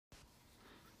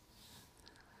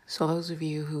So those of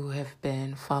you who have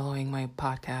been following my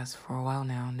podcast for a while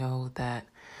now know that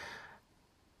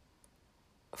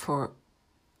for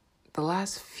the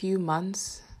last few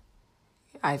months,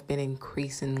 I've been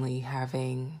increasingly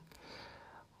having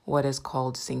what is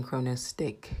called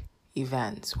synchronistic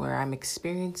events, where I'm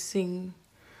experiencing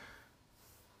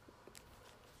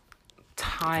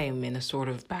time in a sort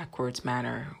of backwards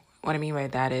manner. What I mean by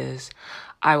that is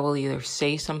I will either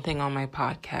say something on my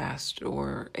podcast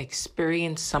or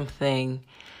experience something,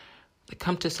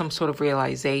 come to some sort of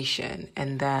realization,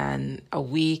 and then a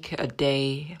week, a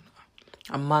day,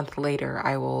 a month later,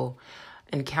 I will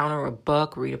encounter a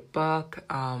book, read a book,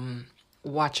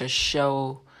 watch a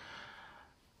show,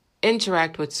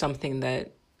 interact with something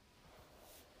that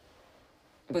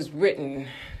was written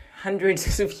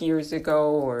hundreds of years ago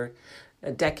or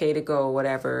a decade ago,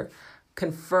 whatever,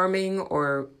 confirming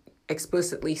or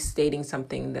explicitly stating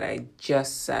something that I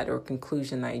just said or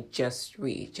conclusion I just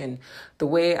reached. And the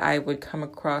way I would come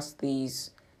across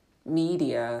these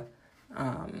media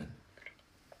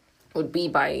would be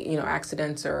by,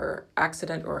 accident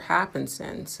or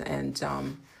happenstance. And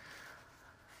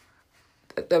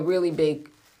the really big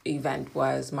event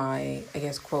was my,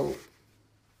 quote,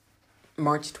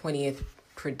 March 20th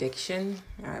prediction.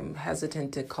 I'm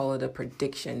hesitant to call it a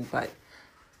prediction, but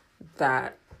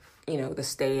that, the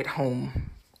stay-at-home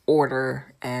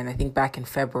order. And I think back in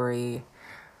February,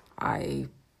 I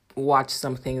watched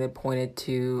something that pointed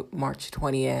to March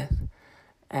 20th.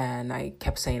 And I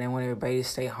kept saying I want everybody to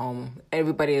stay home.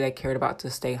 Everybody that I cared about to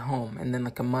stay home. And then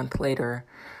like a month later,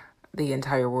 the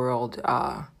entire world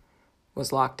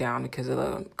was locked down because of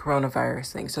the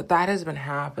coronavirus thing. So that has been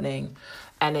happening.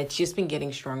 And it's just been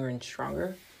getting stronger and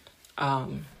stronger.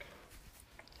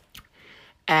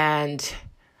 And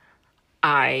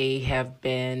I have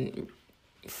been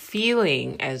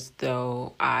feeling as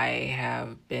though I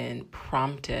have been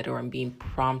prompted or I'm being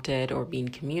prompted or being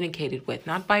communicated with,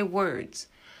 not by words,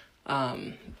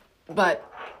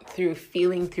 but through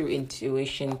feeling, through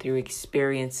intuition, through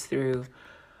experience, through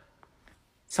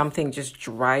something just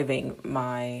driving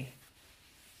my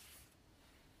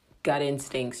gut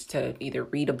instincts to either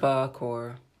read a book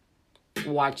or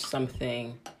watch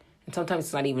something. And sometimes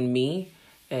it's not even me.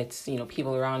 It's,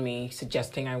 people around me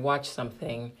suggesting I watch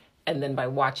something. And then by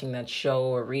watching that show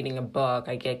or reading a book,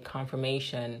 I get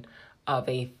confirmation of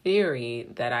a theory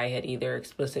that I had either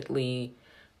explicitly,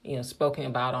 spoken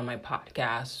about on my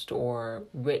podcast or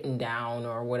written down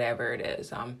or whatever it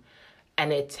is.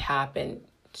 And it's happened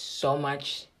so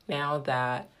much now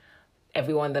that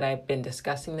everyone that I've been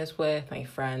discussing this with, my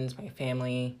friends, my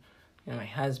family, my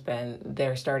husband,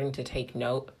 they're starting to take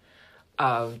note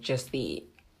of just the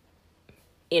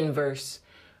inverse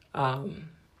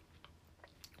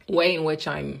way in which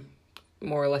I'm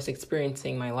more or less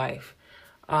experiencing my life.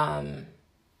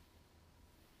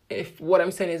 If what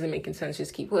I'm saying isn't making sense,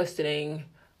 just keep listening.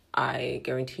 I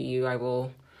guarantee you I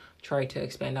will try to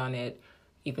expand on it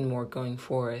even more going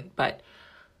forward, but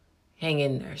hang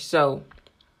in there. So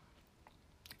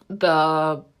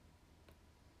the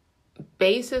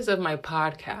basis of my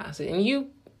podcast, and you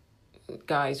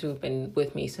guys who've been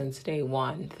with me since day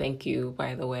one, thank you,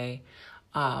 by the way.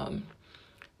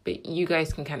 But you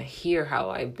guys can kind of hear how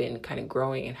I've been kind of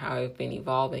growing and how I've been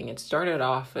evolving. It started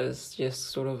off as just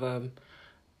sort of a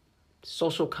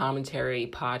social commentary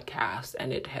podcast,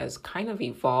 and it has kind of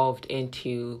evolved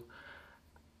into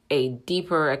a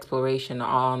deeper exploration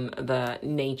on the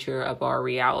nature of our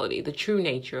reality, the true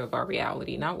nature of our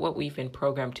reality, not what we've been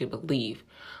programmed to believe,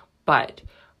 but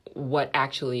what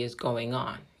actually is going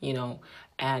on,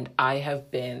 and I have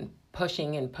been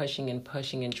pushing and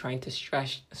trying to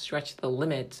stretch the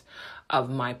limits of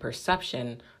my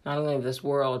perception, not only of this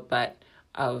world, but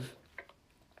of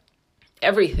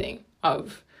everything,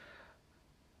 of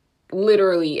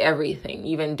literally everything,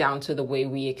 even down to the way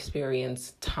we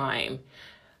experience time.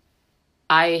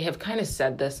 I have kind of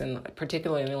said this,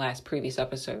 particularly in the last previous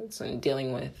episodes, and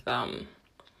dealing with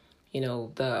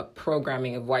the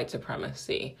programming of white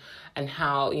supremacy and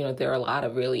how, there are a lot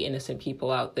of really innocent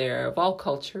people out there of all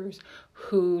cultures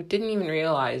who didn't even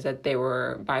realize that they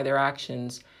were, by their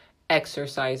actions,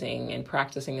 exercising and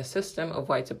practicing a system of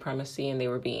white supremacy, and they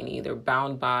were being either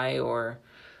bound by or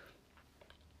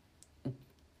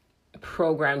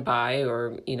programmed by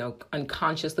or,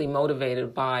 unconsciously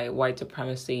motivated by white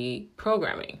supremacy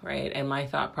programming, right? And my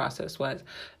thought process was,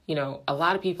 a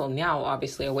lot of people now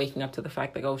obviously are waking up to the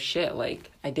fact like, oh shit,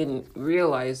 like I didn't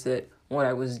realize that what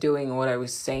I was doing, what I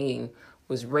was saying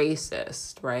was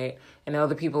racist, right? And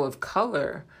other people of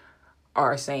color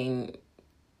are saying,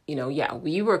 yeah,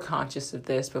 we were conscious of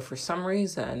this, but for some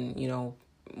reason,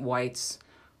 whites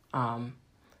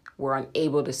we're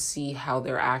unable to see how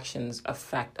their actions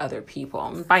affect other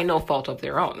people by no fault of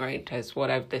their own, right? As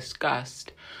what I've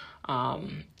discussed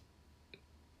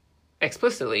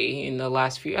explicitly in the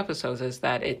last few episodes, is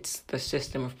that it's the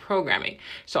system of programming.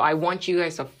 So I want you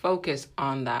guys to focus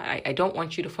on that. I don't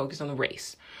want you to focus on the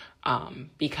race,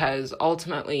 because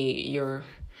ultimately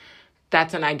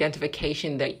that's an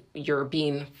identification that you're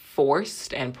being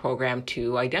forced and programmed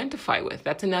to identify with.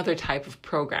 That's another type of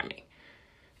programming.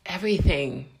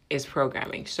 Everything is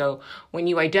programming. So when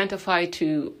you identify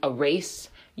to a race,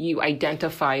 you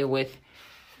identify with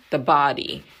the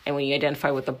body. And when you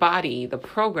identify with the body, the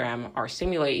program or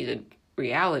simulated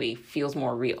reality feels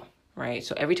more real, right?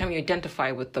 So every time you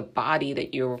identify with the body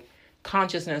that your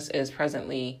consciousness is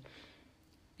presently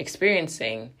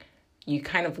experiencing, you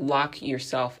kind of lock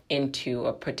yourself into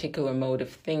a particular mode of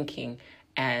thinking,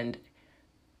 and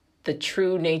the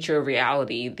true nature of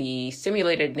reality, the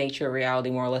simulated nature of reality,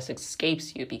 more or less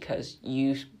escapes you, because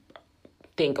you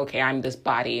think, okay, I'm this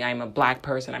body, I'm a Black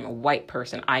person, I'm a white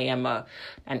person, I am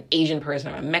an Asian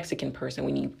person, I'm a Mexican person.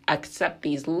 When you accept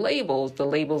these labels, the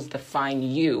labels define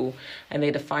you, and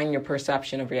they define your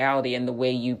perception of reality and the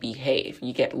way you behave.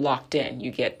 You get locked in,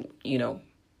 you get,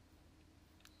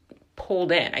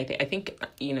 pulled in. I think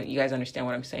you guys understand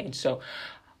what I'm saying. So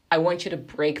I want you to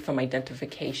break from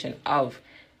identification of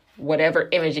whatever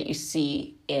image that you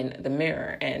see in the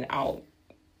mirror. And I'll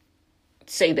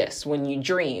say this: when you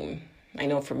dream, I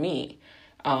know for me,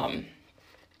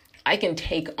 I can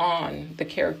take on the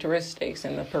characteristics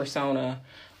and the persona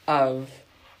of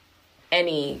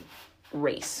any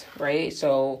race, right?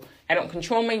 So I don't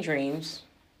control my dreams,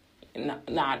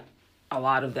 not a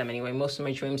lot of them anyway. Most of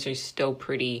my dreams are still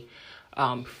pretty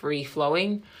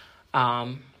free-flowing,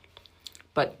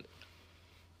 but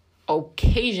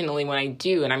occasionally when I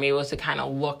do, and I'm able to kind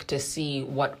of look to see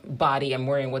what body I'm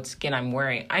wearing, what skin I'm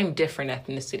wearing, I'm different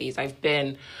ethnicities. I've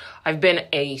been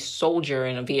a soldier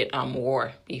in a Vietnam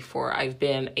War before. I've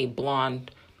been a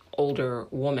blonde, older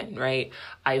woman, right?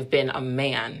 I've been a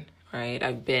man, right?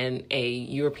 I've been a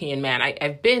European man.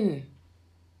 I've been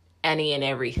any and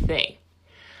everything.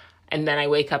 And then I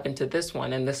wake up into this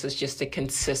one, and this is just a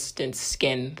consistent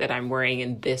skin that I'm wearing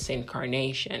in this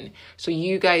incarnation. So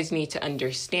you guys need to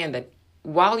understand that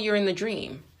while you're in the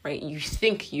dream, right, you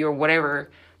think you're whatever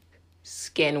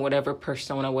skin, whatever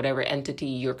persona, whatever entity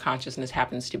your consciousness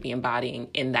happens to be embodying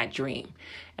in that dream.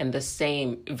 And the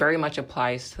same very much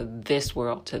applies to this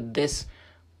world, to this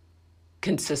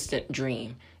consistent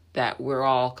dream that we're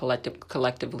all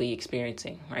collectively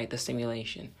experiencing, right, the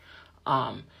simulation.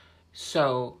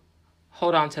 So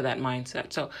hold on to that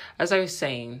mindset. So as I was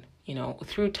saying,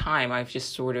 through time, I've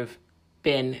just sort of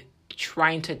been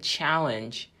trying to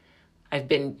challenge. I've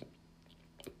been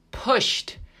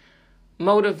pushed,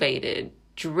 motivated,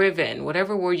 driven,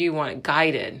 whatever word you want,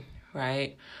 guided,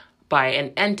 right, by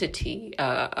an entity,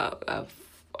 a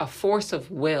force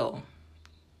of will,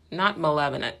 not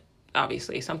malevolent,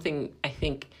 obviously, something I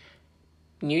think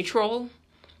neutral.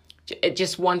 It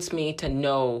just wants me to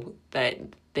know that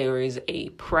there is a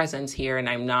presence here and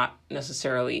I'm not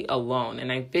necessarily alone.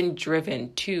 And I've been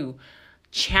driven to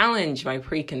challenge my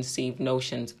preconceived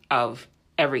notions of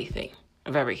everything.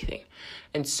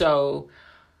 And so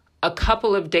a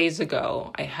couple of days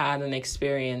ago, I had an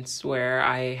experience where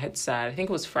I had said, I think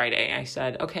it was Friday, I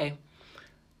said, okay,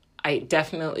 I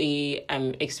definitely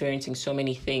am experiencing so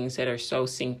many things that are so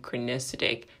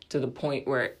synchronistic to the point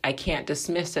where I can't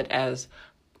dismiss it as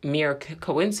mere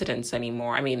coincidence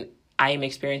anymore. I mean, I am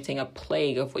experiencing a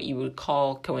plague of what you would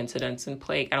call coincidence, and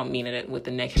plague, I don't mean it with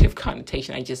a negative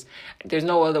connotation. There's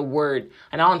no other word,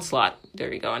 an onslaught,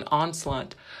 there you go, an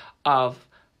onslaught of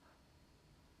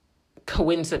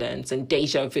coincidence and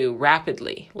deja vu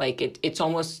rapidly. Like it's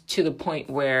almost to the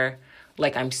point where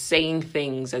like I'm saying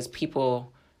things as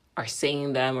people are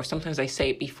saying them, or sometimes I say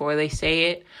it before they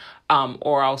say it.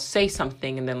 Or I'll say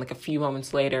something and then like a few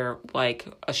moments later, like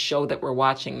a show that we're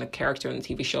watching, the character in the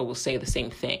TV show will say the same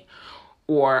thing.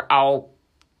 Or I'll,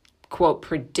 quote,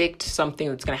 predict something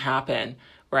that's going to happen,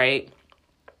 right,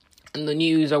 in the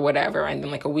news or whatever. And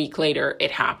then like a week later,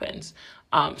 it happens.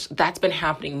 So that's been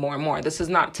happening more and more. This is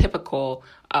not typical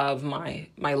of my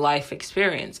life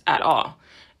experience at all.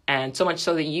 And so much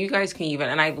so that you guys can even,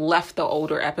 and I've left the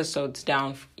older episodes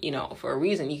down, for a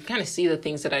reason. You can kind of see the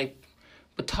things that I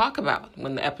would talk about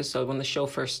when the show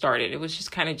first started. It was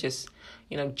just kind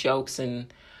of jokes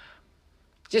and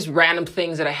just random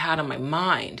things that I had on my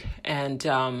mind. And,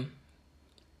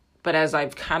 but as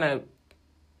I've kind of,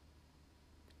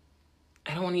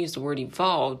 I don't want to use the word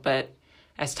evolved, but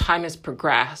as time has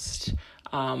progressed,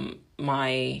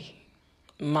 my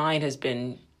mind has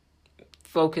been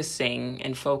focused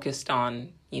on,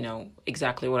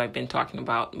 exactly what I've been talking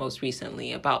about most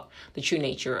recently about the true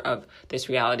nature of this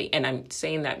reality. And I'm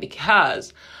saying that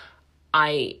because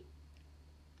over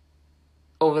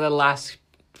the last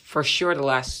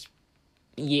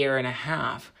year and a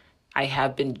half, I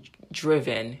have been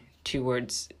driven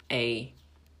towards a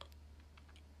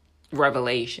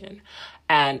revelation.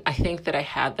 And I think that I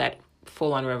had that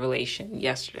full-on revelation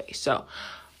yesterday. So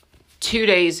 2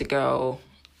 days ago,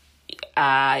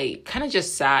 I kind of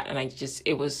just sat and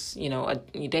it was, a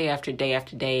day after day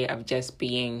after day of just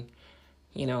being,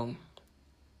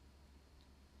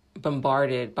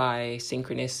 bombarded by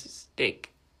synchronistic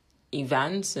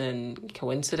events and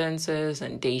coincidences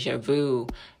and deja vu.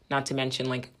 Not to mention,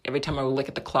 like, every time I would look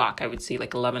at the clock, I would see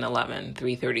like 11:11,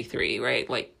 3:33, right?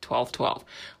 Like 12:12,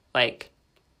 like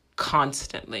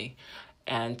constantly.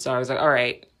 And so I was like, all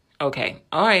right,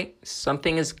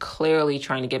 something is clearly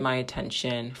trying to get my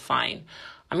attention. Fine.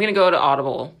 I'm going to go to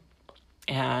Audible,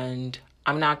 and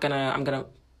I'm not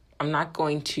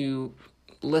going to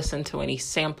listen to any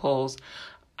samples.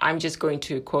 I'm just going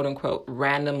to, quote unquote,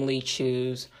 randomly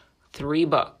choose 3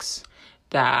 books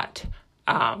that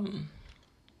I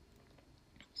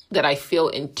feel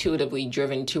intuitively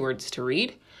driven towards to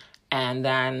read. And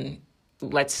then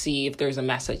let's see if there's a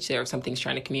message there, if something's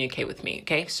trying to communicate with me.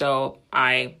 Okay. So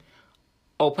I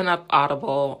open up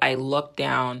Audible, I look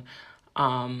down,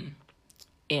 and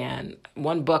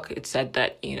one book, it said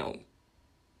that,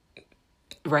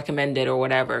 recommended or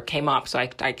whatever came up. So I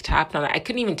tapped on it. I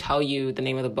couldn't even tell you the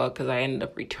name of the book because I ended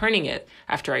up returning it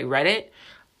after I read it.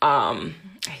 I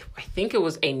think it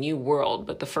was A New World,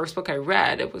 but the first book I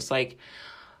read, it was like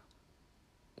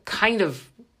kind of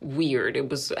weird. It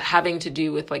was having to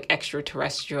do with like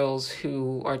extraterrestrials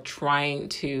who are trying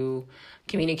to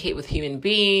communicate with human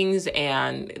beings,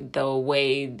 and the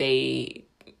way they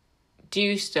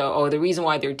do so, or the reason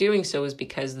why they're doing so, is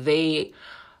because they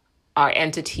are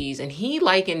entities, and he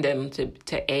likened them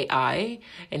to AI,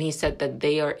 and he said that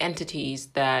they are entities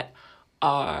that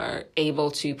are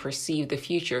able to perceive the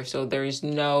future. So there's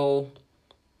no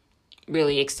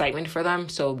really excitement for them.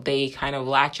 So they kind of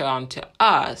latch on to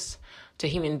us, to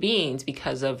human beings,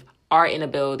 because of our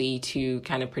inability to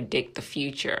kind of predict the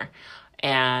future.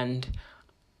 And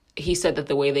he said that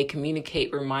the way they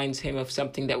communicate reminds him of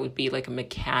something that would be like a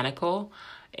mechanical.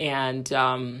 And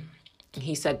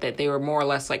he said that they were more or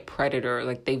less like predator,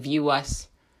 like they view us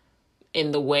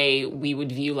in the way we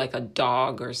would view like a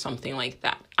dog or something like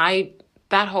that.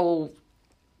 That whole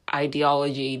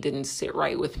ideology didn't sit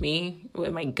right with me,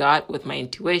 with my gut, with my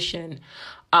intuition.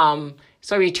 So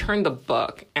I returned the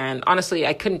book, and honestly,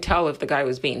 I couldn't tell if the guy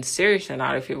was being serious or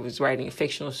not, if he was writing a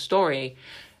fictional story.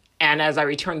 And as I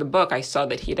returned the book, I saw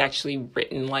that he had actually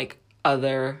written like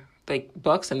other like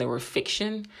books, and they were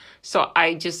fiction. So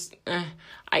I just,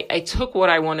 I took what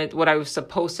I wanted, what I was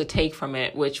supposed to take from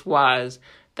it, which was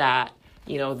that,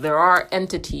 there are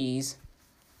entities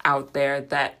out there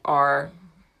that are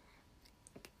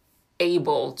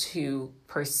able to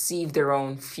perceive their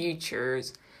own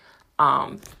futures.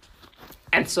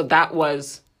 And so that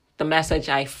was the message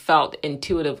I felt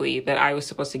intuitively that I was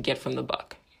supposed to get from the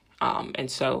book. And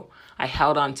so I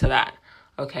held on to that.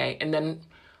 Okay. And then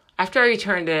after I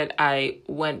returned it, I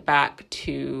went back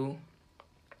to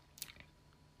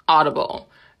Audible,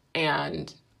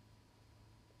 and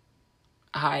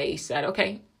I said,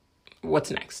 okay, what's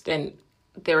next? And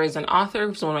there is an author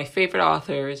who's one of my favorite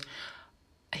authors.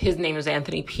 His name is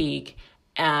Anthony Peake.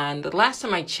 And the last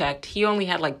time I checked, he only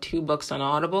had like 2 books on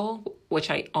Audible, which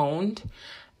I owned.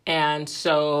 And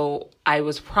so I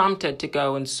was prompted to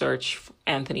go and search for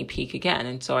Anthony Peake again.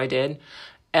 And so I did.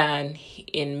 And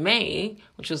in May,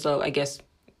 which was, I guess,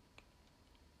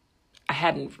 I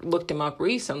hadn't looked him up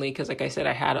recently because, like I said,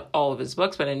 I had all of his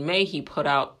books. But in May, he put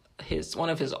out one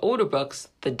of his older books,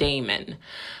 The Daemon.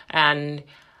 And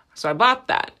so I bought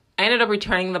that. I ended up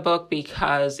returning the book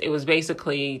because it was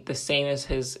basically the same as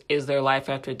his Is There Life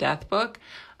After Death book.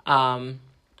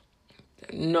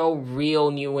 No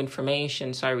real new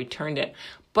information, so I returned it.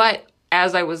 But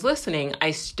as I was listening,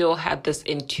 I still had this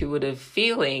intuitive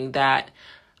feeling that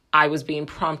I was being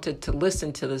prompted to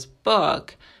listen to this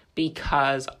book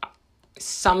because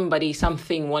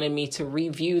something wanted me to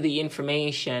review the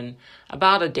information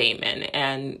about a daemon.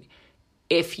 And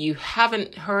if you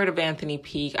haven't heard of Anthony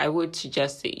Peake, I would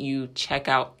suggest that you check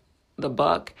out the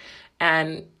book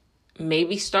and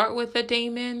maybe start with a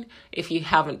daemon if you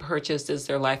haven't purchased Is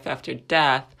There Life After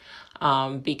Death,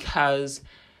 because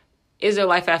Is There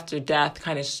Life After Death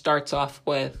kind of starts off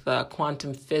with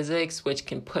quantum physics, which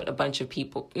can put a bunch of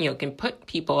people, can put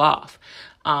people off.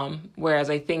 Whereas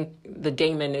I think the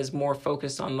daemon is more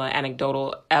focused on the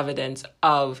anecdotal evidence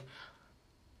of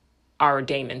our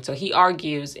daemon. So he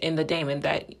argues in the daemon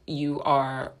that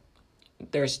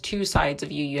there's two sides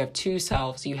of you. You have two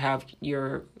selves. You have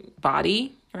your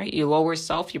body, right? Your lower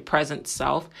self, your present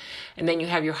self. And then you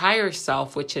have your higher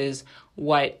self, which is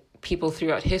what people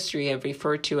throughout history have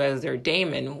referred to as their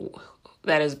daemon,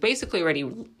 that has basically already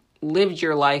lived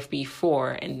your life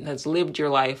before and has lived your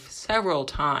life several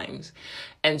times.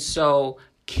 And so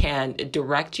can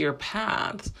direct your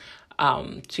paths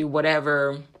to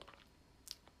whatever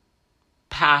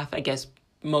path, I guess,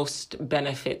 most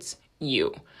benefits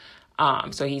you.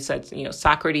 So he said,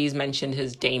 Socrates mentioned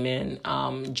his daemon.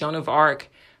 Joan of Arc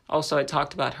also had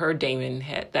talked about her daemon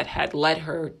that had led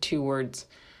her towards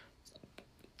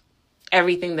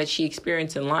everything that she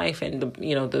experienced in life and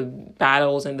the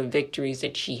battles and the victories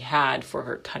that she had for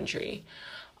her country.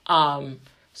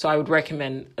 So I would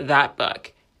recommend that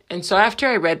book. And so after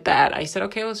I read that, I said,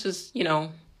 okay, let's just,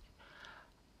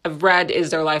 I've read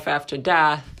Is There Life After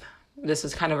Death? This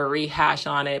is kind of a rehash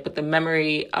on it, but the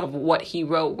memory of what he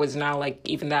wrote was now like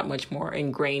even that much more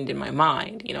ingrained in my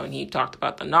mind, and he talked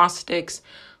about the Gnostics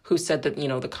who said that,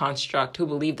 the construct, who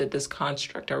believed that this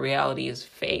construct or reality is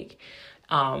fake.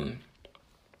 And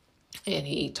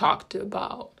he talked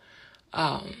about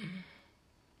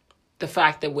the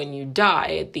fact that when you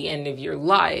die at the end of your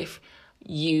life,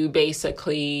 you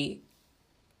basically,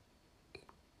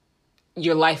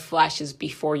 your life flashes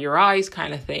before your eyes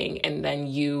kind of thing, and then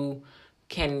you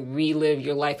can relive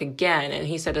your life again. And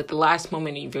he said at the last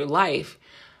moment of your life,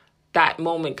 that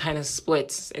moment kind of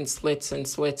splits and splits and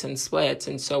splits and splits.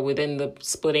 And so within the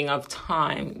splitting of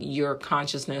time, your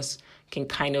consciousness can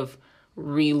kind of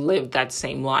relive that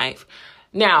same life.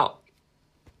 Now,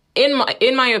 in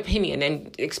my opinion,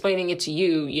 and explaining it to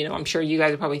you, I'm sure you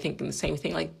guys are probably thinking the same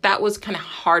thing. Like, that was kind of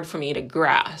hard for me to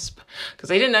grasp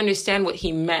because I didn't understand what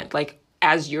he meant. Like,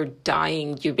 as you're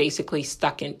dying, you're basically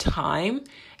stuck in time,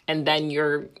 and then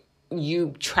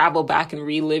you travel back and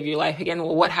relive your life again.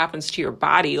 Well, what happens to your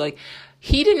body? Like,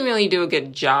 he didn't really do a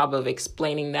good job of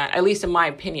explaining that, at least in my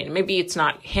opinion. Maybe it's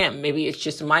not him. Maybe it's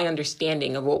just my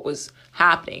understanding of what was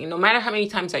happening. No matter how many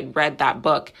times I'd read that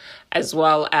book, as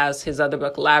well as his other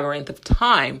book, Labyrinth of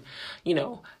Time,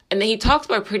 and then he talks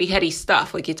about pretty heady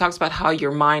stuff. Like, he talks about how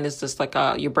your mind is just like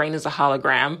your brain is a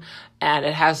hologram, and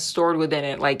it has stored within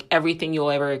it like everything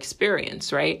you'll ever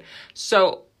experience, right?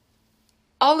 So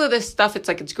all of this stuff,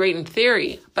 it's great in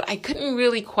theory, but I couldn't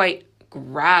really quite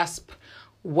grasp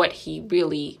what he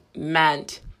really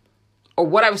meant or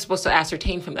what I was supposed to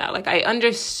ascertain from that. Like, I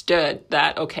understood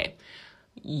that, okay,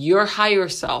 your higher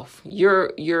self,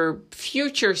 your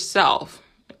future self,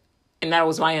 and that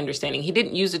was my understanding. He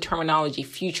didn't use the terminology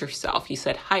future self. He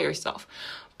said higher self.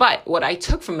 But what I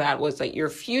took from that was that your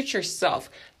future self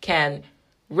can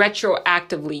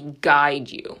retroactively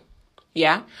guide you.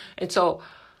 Yeah? And so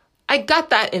I got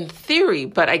that in theory,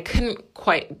 but I couldn't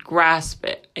quite grasp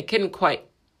it. I couldn't quite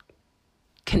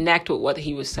connect with what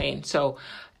he was saying. So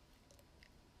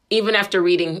even after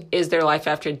reading Is There Life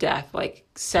After Death, like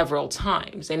several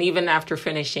times, and even after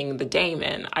finishing the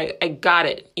daemon, I got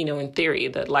it, in theory,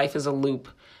 that life is a loop,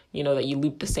 that you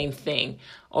loop the same thing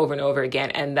over and over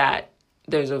again, and that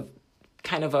there's a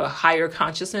kind of a higher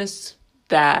consciousness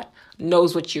that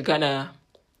knows what you're gonna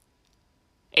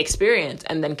experience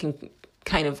and then can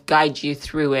kind of guide you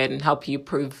through it and help you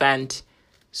prevent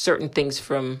certain things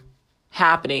from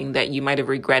happening that you might have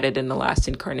regretted in the last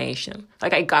incarnation.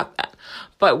 Like, I got that.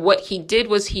 But what he did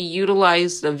was he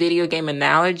utilized the video game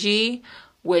analogy,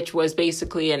 which was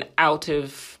basically an out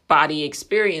of body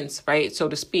experience, right? So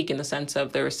to speak, in the sense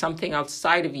of there is something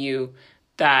outside of you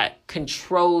that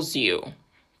controls you,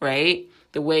 right?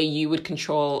 The way you would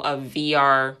control a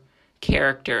VR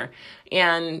character.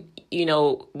 And,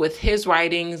 with his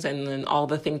writings and then all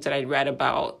the things that I read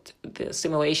about the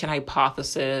simulation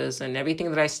hypothesis and everything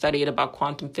that I studied about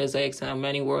quantum physics and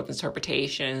many world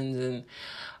interpretations and,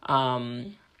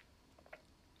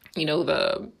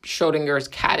 the Schrodinger's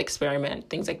cat experiment,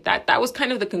 things like that, that was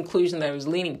kind of the conclusion that I was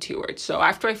leaning towards. So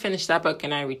after I finished that book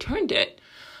and I returned it,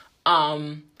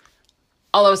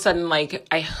 all of a sudden, like,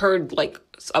 I heard like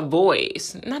a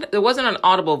voice. It wasn't an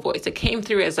audible voice. It came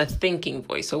through as a thinking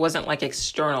voice. So it wasn't like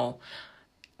external,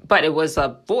 but it was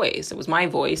a voice. It was my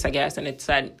voice, I guess. And it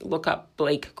said, look up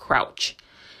Blake Crouch.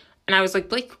 And I was like,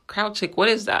 Blake Crouch, like, what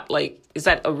is that? Like, is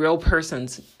that a real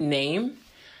person's name?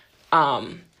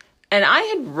 And I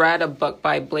had read a book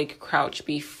by Blake Crouch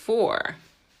before,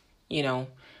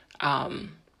 I'm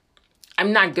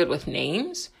not good with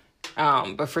names.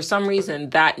 But for some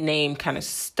reason, that name kind of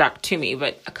stuck to me.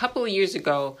 But a couple of years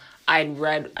ago, I'd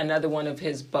read another one of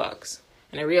his books.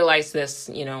 And I realized this,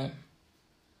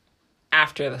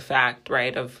 after the fact,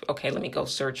 right, of, okay, let me go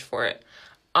search for it.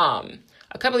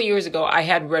 A couple of years ago, I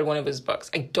had read one of his books.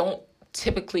 I don't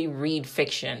typically read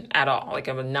fiction at all. Like,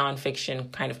 I'm a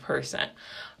nonfiction kind of person.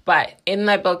 But in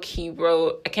that book, he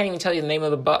wrote, I can't even tell you the name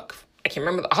of the book. I can't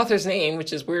remember the author's name,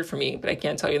 which is weird for me, but I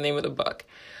can't tell you the name of the book.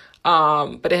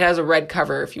 But it has a red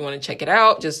cover. If you want to check it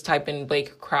out, just type in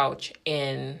Blake Crouch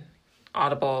in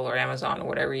Audible or Amazon or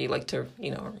whatever you like to,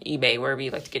 or eBay, wherever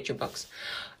you like to get your books.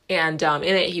 And in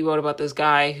it, he wrote about this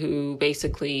guy who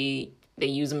basically, they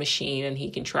use a machine and he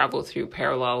can travel through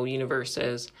parallel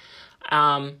universes.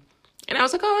 And I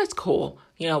was like, oh, that's cool.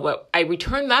 But I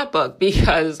returned that book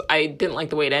because I didn't like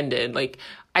the way it ended. Like,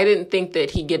 I didn't think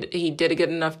that he did a good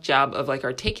enough job of like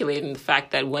articulating the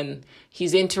fact that when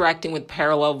he's interacting with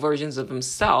parallel versions of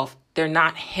himself, they're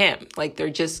not him. Like, they're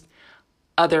just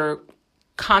other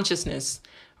consciousness,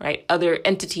 right? Other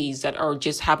entities that are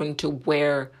just happening to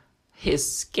wear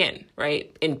his skin,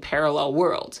 right? In parallel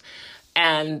worlds.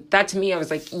 And that, to me, I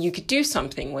was like, you could do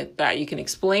something with that. You can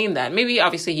explain that. Maybe,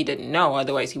 obviously, he didn't know.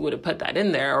 Otherwise, he would have put that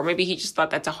in there. Or maybe he just thought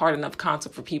that's a hard enough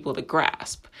concept for people to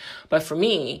grasp. But for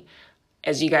me,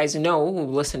 as you guys know who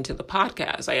listen to the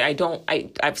podcast,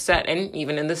 I've said, and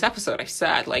even in this episode, I've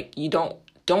said, like, you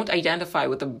don't identify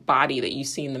with the body that you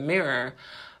see in the mirror,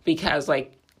 because,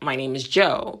 like, my name is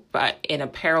Joe, but in a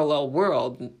parallel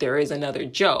world, there is another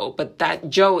Joe. But that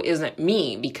Joe isn't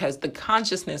me, because the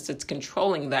consciousness that's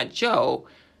controlling that Joe,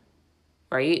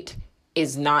 right,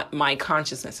 is not my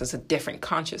consciousness. It's a different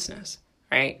consciousness,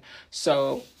 right?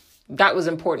 So that was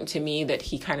important to me that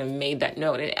he kind of made that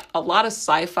note. And a lot of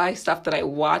sci-fi stuff that I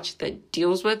watch that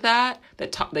deals with that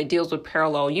deals with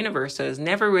parallel universes,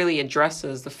 never really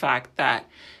addresses the fact that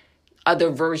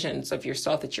other versions of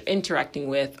yourself that you're interacting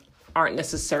with aren't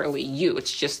necessarily you.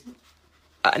 It's just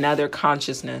another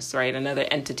consciousness, right? Another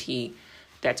entity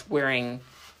that's wearing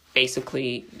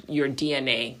basically your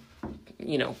DNA,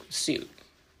 suit.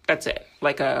 That's it.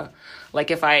 Like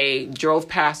if I drove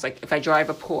past, like if I drive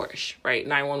a Porsche, right,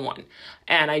 911,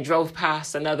 and I drove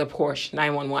past another Porsche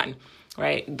 911,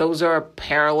 right? Those are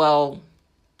parallel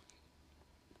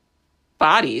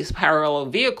bodies, parallel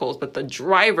vehicles, but the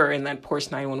driver in that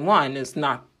Porsche 911 is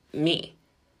not me.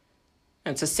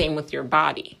 And it's the same with your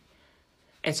body.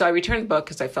 And so I returned the book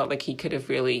because I felt like he could have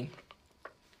really,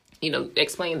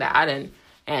 explained that.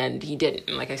 And he didn't.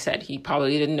 And like I said, he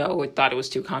probably didn't know or thought it was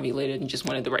too convoluted and just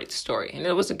wanted to write the story. And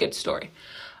it was a good story.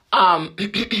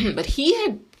 But he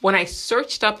had, when I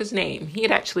searched up his name, he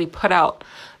had actually put out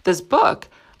this book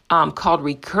called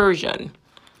Recursion.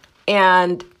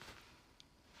 And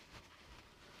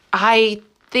I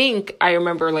think I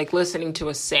remember like listening to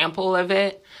a sample of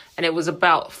it. And it was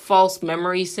about false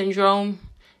memory syndrome.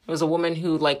 It was a woman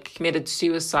who like committed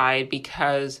suicide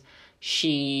because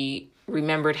she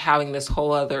remembered having this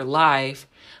whole other life,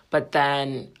 but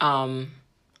then but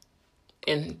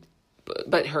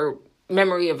her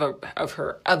memory of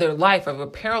her other life, of a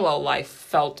parallel life,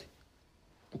 felt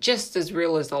just as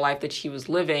real as the life that she was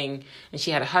living. And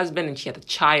she had a husband and she had a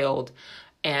child,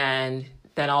 and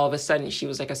then all of a sudden she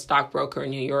was like a stockbroker in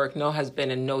New York, no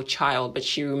husband and no child, but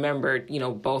she remembered,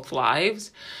 both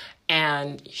lives.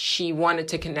 And she wanted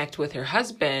to connect with her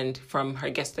husband from, I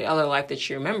guess, the other life that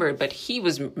she remembered, but he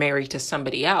was married to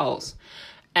somebody else.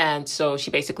 And so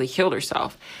she basically killed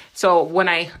herself. So when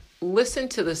I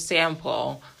listened to the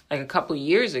sample, like a couple of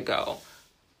years ago,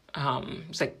 it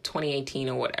was like 2018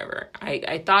 or whatever,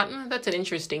 I thought, that's an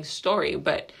interesting story.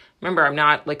 But remember, I'm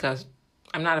not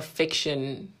a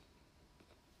fiction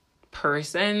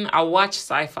person. I'll watch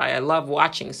sci-fi. I love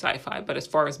watching sci-fi, but as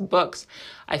far as books,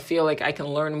 I feel like I can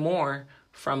learn more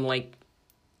from like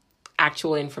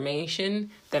actual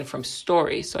information than from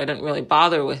stories. So I didn't really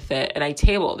bother with it, and I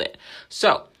tabled it.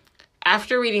 So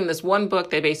after reading this one book,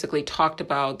 they basically talked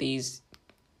about these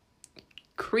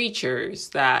creatures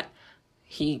that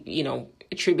he,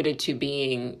 attributed to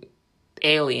being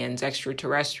aliens,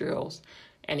 extraterrestrials.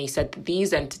 And he said that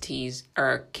these entities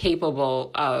are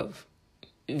capable of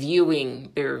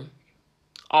viewing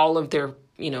all of their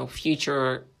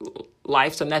future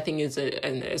life, so nothing is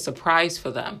a surprise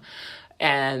for them,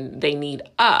 and they need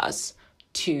us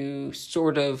to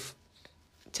sort of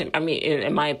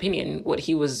in my opinion, what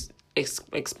he was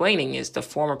explaining is to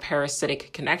form a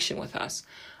parasitic connection with us,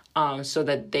 so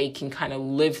that they can kind of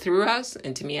live through us.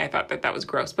 And to me, I thought that was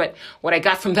gross, but what I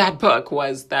got from that book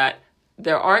was that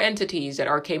there are entities that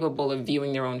are capable of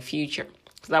viewing their own future.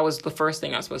 So that was the first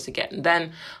thing I was supposed to get. And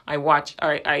then I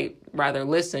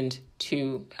listened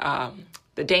to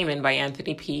The Daemon by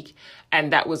Anthony Peake.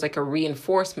 And that was like a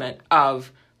reinforcement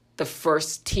of the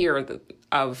first tier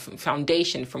of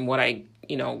foundation from what I,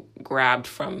 grabbed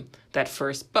from that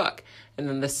first book. And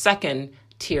then the second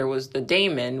tier was the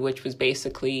daemon, which was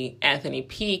basically Anthony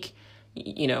Peake,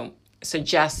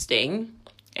 suggesting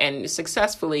and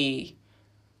successfully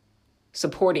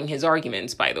supporting his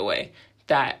arguments, by the way,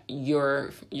 that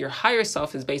your higher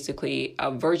self is basically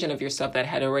a version of yourself that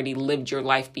had already lived your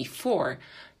life before,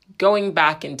 going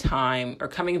back in time or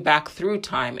coming back through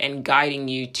time and guiding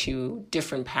you to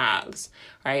different paths,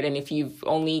 right? And if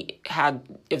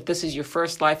this is your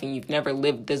first life and you've never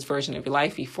lived this version of your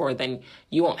life before, then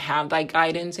you won't have that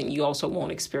guidance, and you also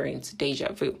won't experience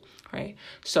deja vu, right?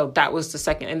 So that was the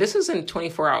second. And this is in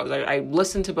 24 hours. I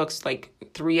listened to books like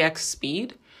 3x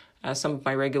speed, as some of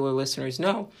my regular listeners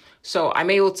know. So I'm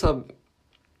able to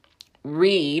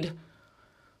read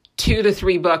 2 to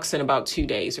 3 books in about 2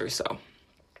 days or so.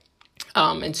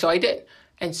 And so I did.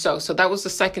 And so that was the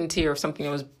second tier of something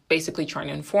that was basically trying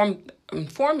to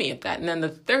inform me of that. And then the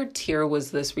third tier was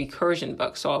this recursion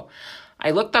book. So I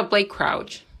looked up Blake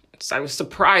Crouch. So I was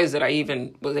surprised that I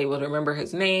even was able to remember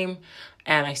his name.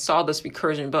 And I saw this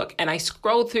recursion book. And I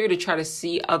scrolled through to try to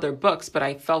see other books, but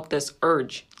I felt this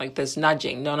urge, like this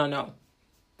nudging. No.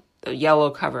 The yellow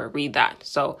cover, read that.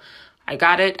 So I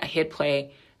got it. I hit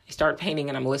play. I started painting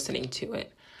and I'm listening to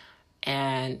it.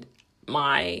 And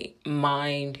my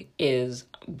mind is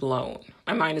blown.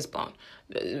 My mind is blown.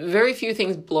 Very few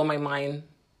things blow my mind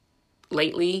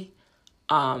lately.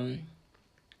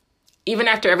 Even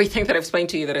after everything that I've explained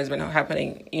to you that has been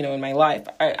happening, in my life,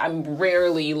 I'm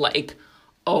rarely like,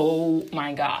 oh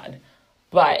my God.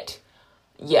 But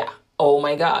yeah, oh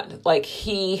my God.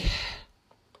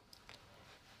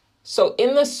 So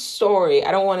in the story,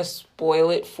 I don't want to spoil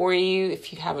it for you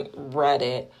if you haven't read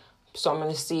it. So I'm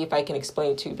going to see if I can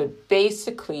explain it to you. But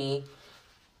basically,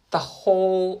 the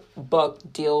whole book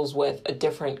deals with a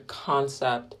different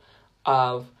concept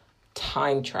of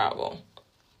time travel.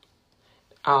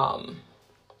 So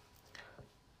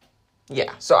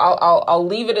I'll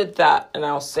leave it at that, and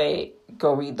I'll say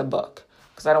go read the book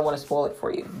because I don't want to spoil it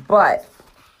for you. But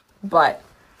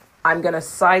I'm going to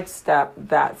sidestep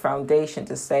that foundation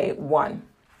to say, one,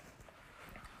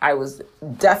 I was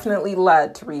definitely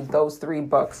led to read those 3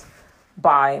 books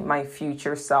by my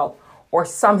future self or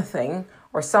something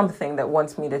that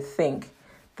wants me to think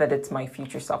that it's my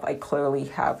future self. I clearly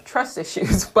have trust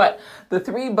issues, but the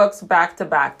 3 books back to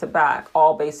back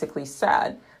all basically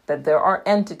said that there are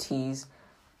entities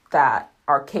that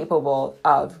are capable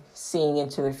of seeing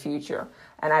into the future.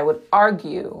 And I would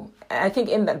argue, and I think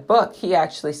in that book, he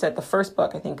actually said, the first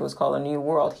book, I think it was called A New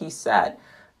World, he said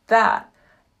that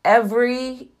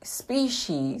every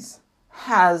species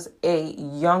has a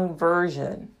young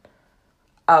version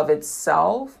of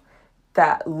itself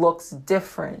that looks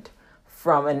different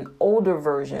from an older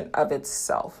version of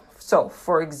itself. So,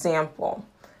 for example,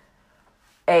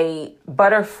 a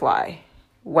butterfly,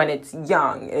 when it's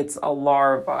young, it's a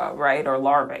larva, right? Or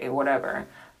larvae, whatever.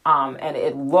 And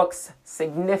it looks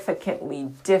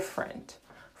significantly different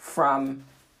from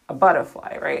a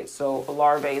butterfly, right? So a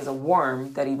larva is a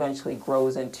worm that eventually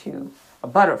grows into a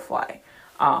butterfly.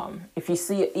 If you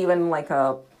see even like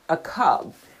a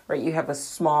cub, right? You have a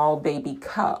small baby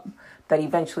cub that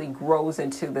eventually grows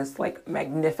into this like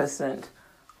magnificent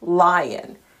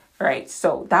lion, right?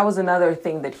 So that was another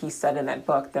thing that he said in that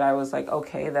book that I was like,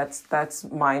 okay, that's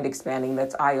mind expanding,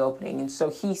 that's eye opening. And so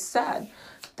he said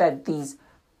that these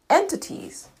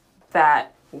entities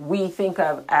that we think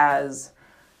of as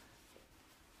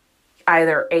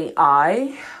either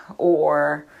AI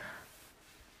or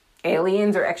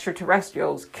aliens or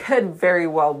extraterrestrials could very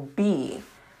well be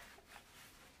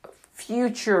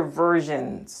future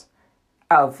versions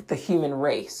of the human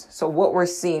race. So what we're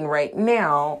seeing right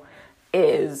now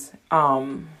is,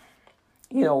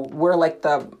 we're like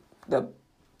the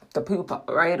pupa,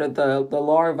 right? Or the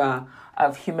larva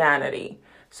of humanity.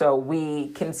 So we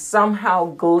can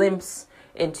somehow glimpse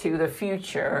into the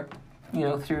future,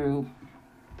 through,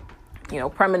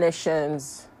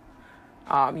 premonitions.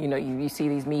 You see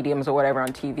these mediums or whatever on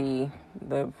TV.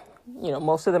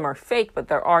 Most of them are fake, but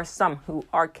there are some who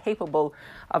are capable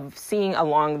of seeing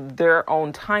along their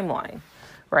own timeline,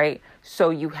 right?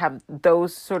 So you have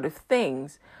those sort of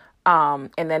things.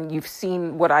 And then you've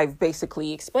seen what I've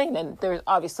basically explained. And there's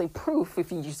obviously proof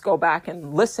if you just go back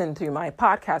and listen through my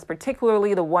podcast,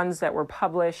 particularly the ones that were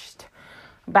published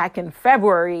back in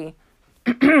February.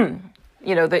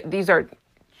 These are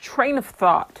train of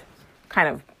thought kind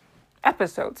of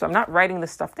episodes. So I'm not writing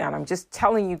this stuff down. I'm just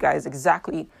telling you guys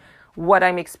exactly what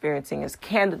I'm experiencing as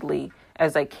candidly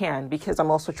as I can, because I'm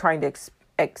also trying to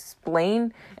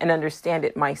explain and understand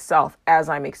it myself as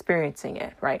I'm experiencing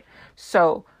it, right?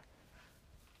 So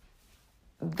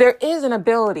there is an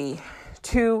ability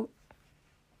to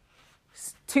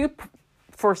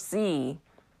foresee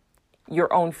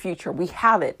your own future. We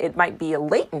have it. It might be a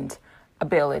latent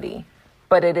ability,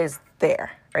 but it is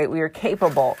there, right? We are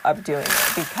capable of doing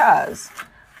it because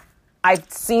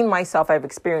I've seen myself, I've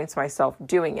experienced myself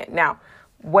doing it. Now,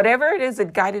 whatever it is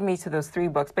that guided me to those 3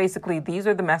 books, basically, these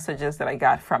are the messages that I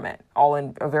got from it, all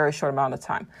in a very short amount of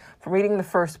time. From reading the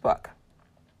first book,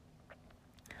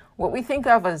 what we think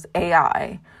of as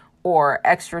AI or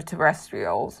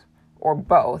extraterrestrials or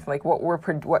both, like what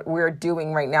we're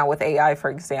doing right now with AI, for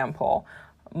example,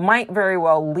 might very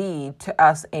well lead to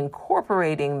us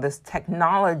incorporating this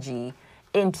technology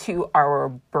into our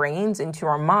brains, into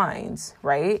our minds,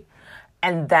 right?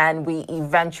 And then we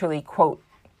eventually, quote,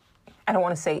 I don't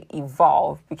want to say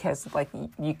evolve because like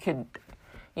you could,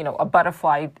 a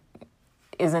butterfly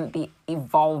isn't the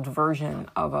evolved version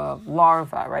of a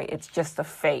larva, right? It's just a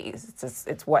phase.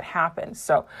 It's what happens.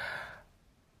 So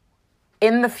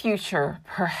in the future,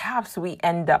 perhaps we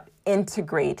end up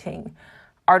integrating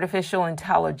artificial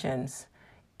intelligence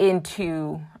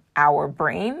into our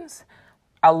brains,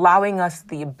 allowing us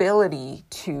the ability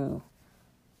to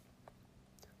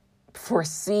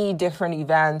foresee different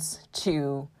events,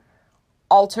 to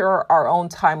alter our own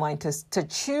timeline, to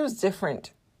choose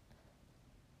different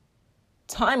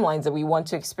timelines that we want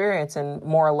to experience and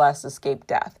more or less escape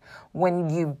death. When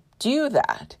you do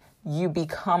that, you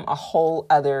become a whole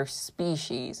other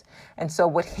species. And so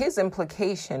what his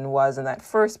implication was in that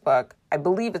first book, I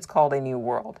believe it's called A New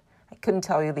World. I couldn't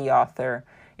tell you the author.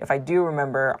 If I do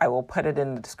remember, I will put it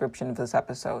in the description of this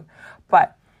episode.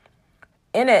 But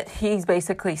in it, he's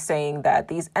basically saying that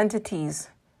these entities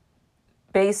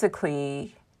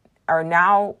basically are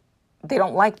now, they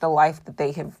don't like the life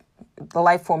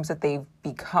forms that they've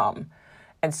become.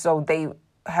 And so they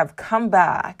have come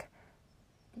back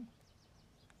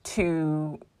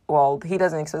to, well, he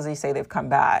doesn't explicitly say they've come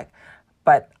back,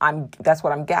 but that's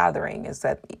what I'm gathering, is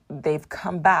that they've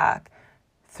come back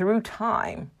through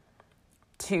time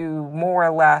to more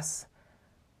or less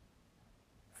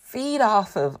feed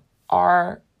off of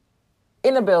our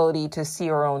inability to see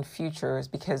our own futures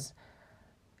because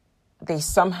they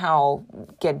somehow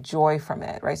get joy from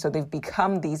it, right? So they've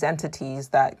become these entities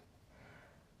that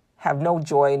have no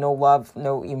joy, no love,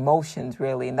 no emotions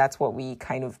really. And that's what we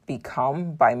kind of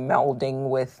become by melding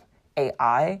with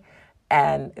AI.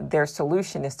 And their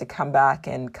solution is to come back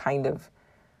and kind of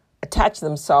attach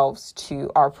themselves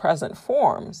to our present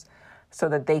forms so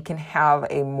that they can have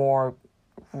a more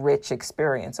rich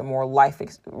experience, a more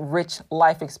rich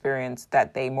life experience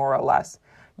that they more or less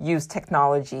use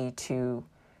technology to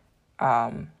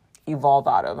evolve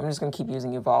out of. I'm just going to keep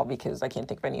using evolve because I can't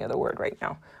think of any other word right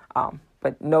now.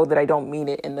 But know that I don't mean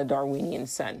it in the Darwinian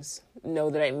sense.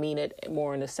 Know that I mean it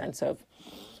more in the sense of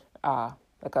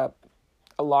like a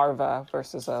larva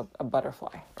versus a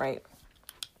butterfly, right?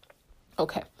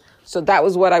 Okay, so that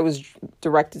was what I was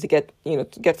directed to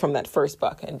get from that first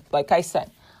book. And like I said,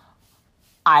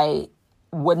 I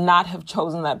would not have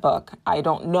chosen that book. I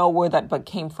don't know where that book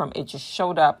came from. It just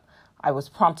showed up. I was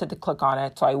prompted to click on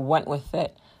it, so I went with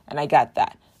it, and I got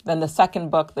that. Then the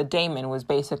second book, The Daemon, was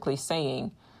basically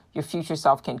saying your future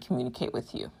self can communicate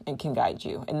with you and can guide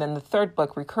you. And then the third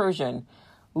book, Recursion,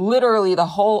 literally the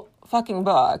whole fucking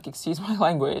book, excuse my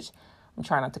language, I'm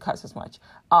trying not to cuss as much,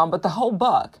 but the whole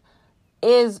book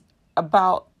is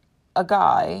about a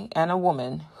guy and a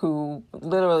woman who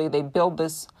literally, they build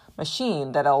this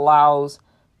machine that allows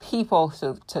people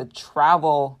to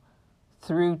travel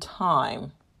through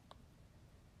time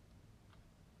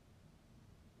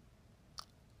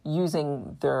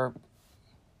using their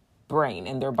brain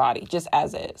and their body just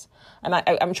as is. And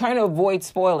I'm trying to avoid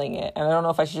spoiling it. And I don't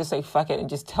know if I should just say fuck it and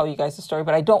just tell you guys the story,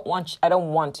 but I don't want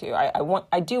to.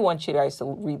 I do want you guys to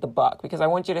read the book because I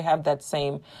want you to have that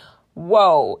same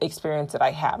whoa experience that I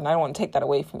have. And I don't want to take that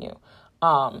away from you.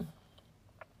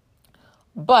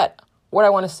 But what I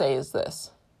want to say is this,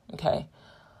 okay?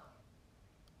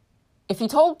 If you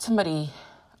told somebody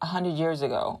 100 years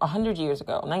ago,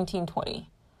 1920,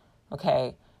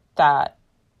 okay, that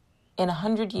in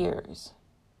 100 years,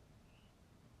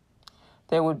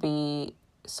 there would be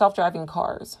self-driving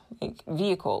cars, like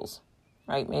vehicles,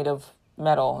 right, made of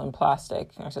metal and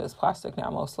plastic. Actually, it's plastic now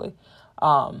mostly,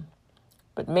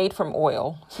 but made from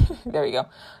oil. There you go.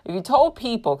 If you told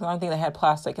people, because I don't think they had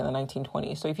plastic in the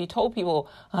 1920s, so if you told people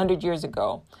 100 years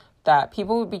ago that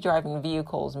people would be driving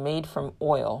vehicles made from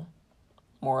oil,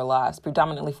 more or less,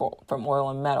 predominantly from oil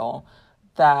and metal,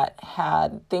 that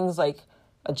had things like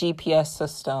a GPS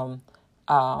system,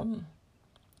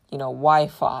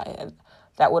 Wi-Fi,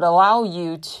 that would allow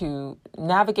you to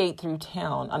navigate through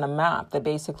town on a map that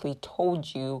basically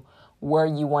told you where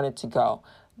you wanted to go.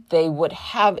 They would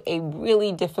have a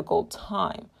really difficult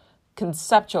time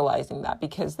conceptualizing that,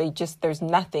 because there's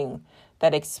nothing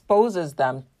that exposes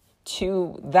them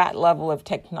to that level of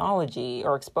technology,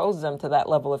 or exposes them to that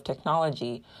level of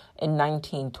technology in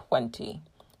 1920.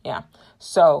 Yeah.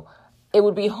 So it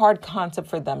would be a hard concept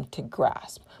for them to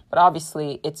grasp. But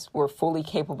obviously we're fully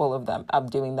capable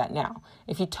of doing that now.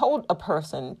 If you told a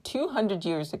person 200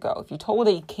 years ago, if you told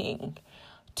a king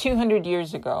 200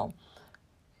 years ago,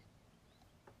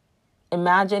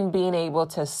 imagine being able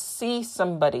to see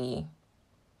somebody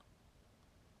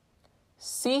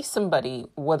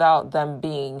without them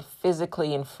being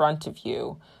physically in front of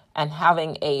you, and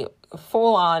having a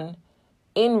full-on,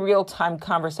 in real-time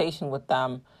conversation with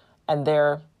them, and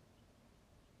they're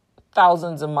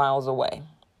thousands of miles away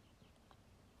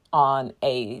on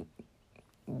a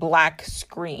black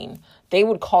screen. They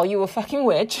would call you a fucking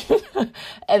witch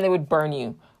and they would burn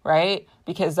you, right?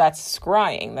 Because that's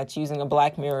scrying. That's using a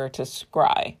black mirror to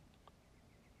scry,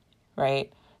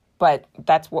 right? But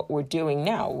that's what we're doing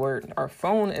now. Our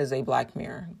phone is a black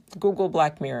mirror. Google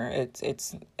Black Mirror.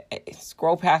 It's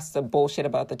scroll past the bullshit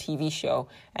about the TV show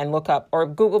and look up, or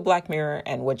Google Black Mirror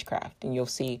and witchcraft, and you'll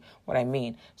see what I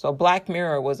mean. So Black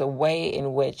Mirror was a way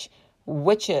in which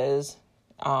witches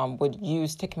would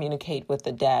use to communicate with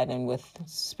the dead and with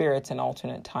spirits in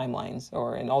alternate timelines,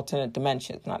 or in alternate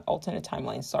dimensions, not alternate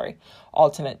timelines, sorry,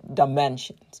 alternate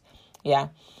dimensions. Yeah.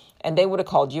 And they would have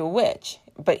called you a witch.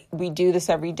 But we do this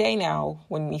every day now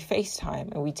when we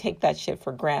FaceTime, and we take that shit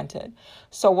for granted.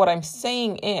 So what I'm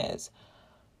saying is,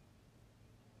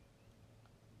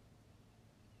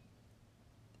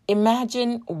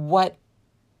 imagine what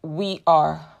we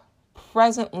are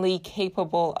presently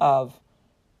capable of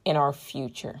in our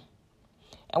future.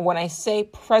 And when I say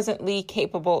presently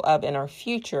capable of in our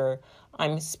future,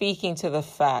 I'm speaking to the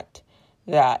fact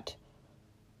that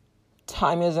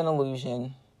time is an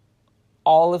illusion.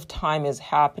 All of time is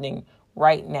happening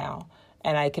right now.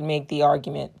 And I can make the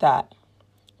argument that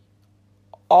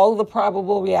all the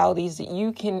probable realities that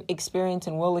you can experience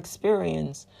and will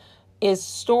experience is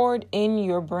stored in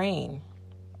your brain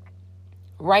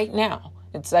right now.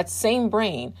 It's that same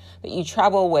brain that you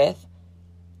travel with,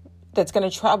 that's going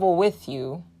to travel with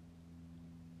you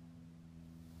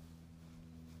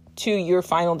to your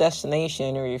final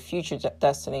destination or your future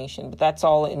destination. But that's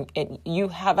all you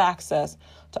have access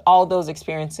to all those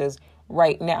experiences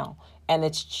right now. And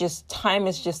it's just, time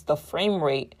is just the frame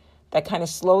rate that kind of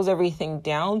slows everything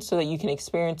down so that you can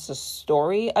experience the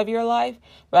story of your life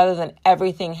rather than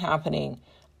everything happening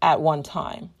at one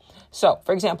time. So,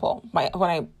 for example, when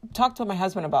I talked to my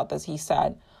husband about this, he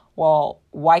said, well,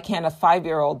 why can't a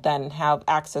 5-year-old then have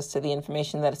access to the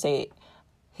information that, say,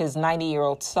 his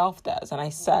 90-year-old self does? And I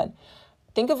said,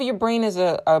 think of your brain as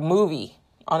a movie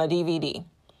on a DVD,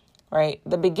 right?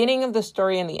 The beginning of the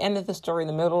story and the end of the story,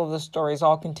 the middle of the story is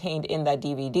all contained in that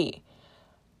DVD.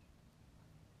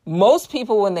 Most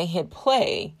people, when they hit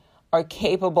play, are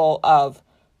capable of,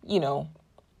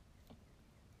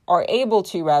 are able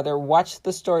to rather watch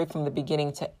the story from the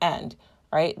beginning to end,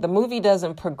 right? The movie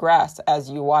doesn't progress as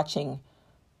you're watching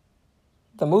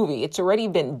the movie. It's already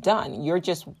been done. You're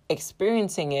just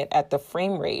experiencing it at the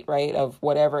frame rate, right, of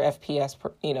whatever FPS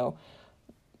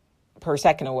per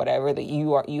second or whatever that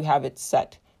you have it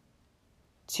set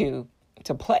to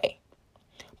play.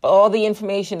 But all the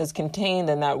information is contained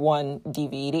in that one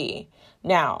DVD.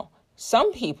 Now,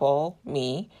 some people,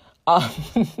 me,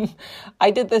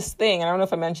 I did this thing, I don't know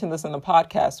if I mentioned this in the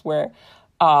podcast, where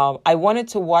I wanted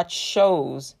to watch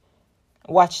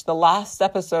the last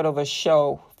episode of a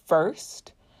show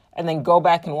first, and then go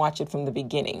back and watch it from the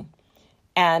beginning.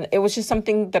 And it was just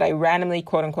something that I randomly,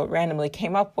 quote unquote, randomly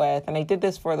came up with. And I did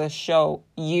this for the show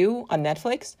You on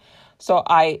Netflix. So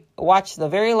I watched the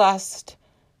very last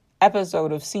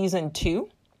episode of season 2.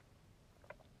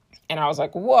 And I was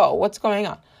like, whoa, what's going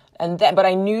on? But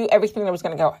I knew everything that was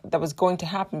going to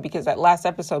happen, because that last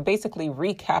episode basically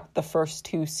recapped the first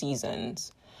 2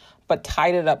 seasons, but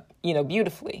tied it up,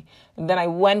 beautifully. And then I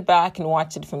went back and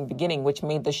watched it from the beginning, which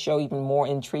made the show even more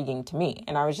intriguing to me.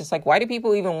 And I was just like, why do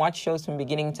people even watch shows from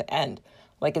beginning to end?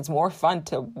 Like, it's more fun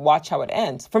to watch how it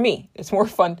ends. For me, it's more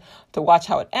fun to watch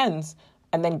how it ends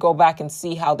and then go back and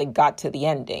see how they got to the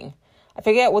ending. I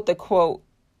forget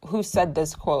who said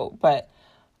this quote, but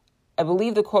I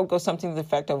believe the quote goes something to the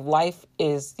effect of, life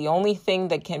is the only thing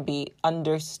that can be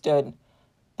understood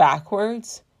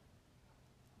backwards,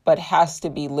 but has to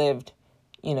be lived,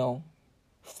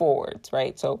 forwards,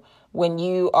 right? So when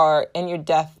you are in your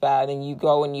deathbed and you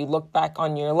go and you look back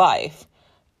on your life,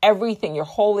 everything, your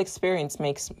whole experience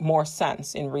makes more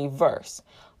sense in reverse.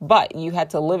 But you had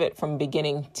to live it from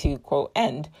beginning to, quote,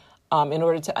 end in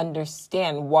order to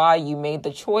understand why you made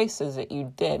the choices that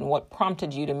you did and what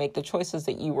prompted you to make the choices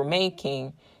that you were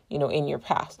making, in your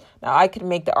past. Now, I could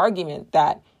make the argument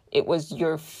that it was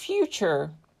your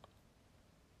future,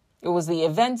 it was the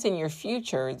events in your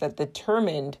future that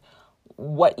determined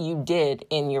what you did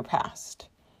in your past.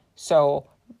 So,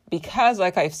 because,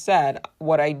 like I've said,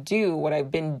 what I've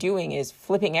been doing is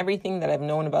flipping everything that I've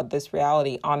known about this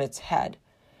reality on its head.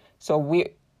 So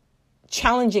we're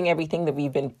challenging everything that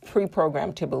we've been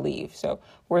pre-programmed to believe. So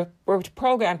we're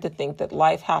programmed to think that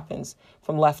life happens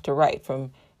from left to right,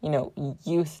 from,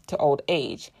 youth to old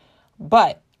age.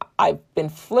 But I've been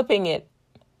flipping it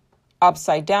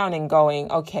upside down and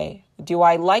going, okay, do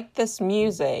I like this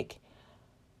music?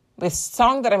 This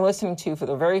song that I'm listening to for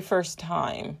the very first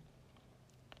time,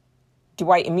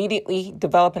 do I immediately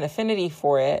develop an affinity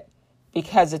for it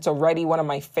because it's already one of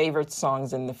my favorite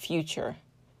songs in the future?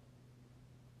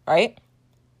 Right?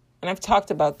 And I've talked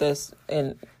about this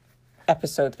in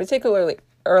episodes, particularly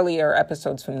earlier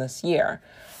episodes from this year.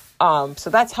 So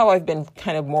that's how I've been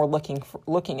kind of more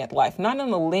looking at life, not in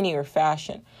a linear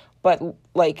fashion, but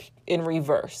like in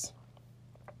reverse.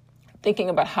 Thinking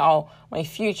about how my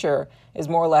future is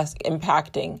more or less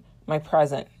impacting my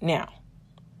present now.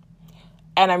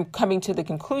 And I'm coming to the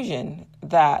conclusion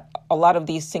that a lot of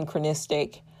these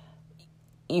synchronistic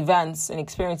events and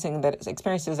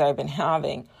experiences that I've been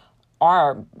having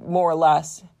are more or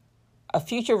less a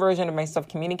future version of myself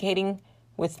communicating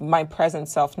with my present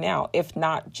self now, if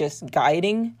not just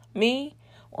guiding me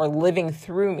or living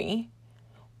through me,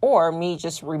 or me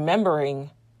just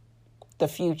remembering the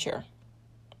future.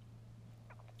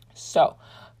 So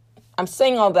I'm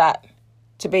saying all that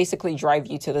to basically drive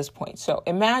you to this point. So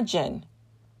imagine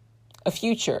a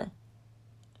future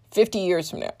 50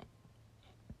 years from now.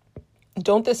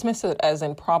 Don't dismiss it as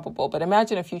improbable, but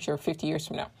imagine a future 50 years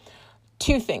from now.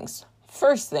 Two things.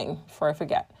 First thing, before I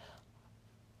forget,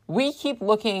 we keep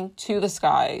looking to the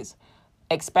skies,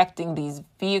 expecting these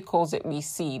vehicles that we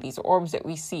see, these orbs that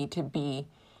we see, to be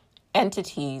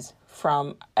entities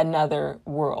from another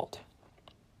world,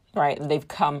 right?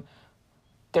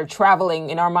 They're traveling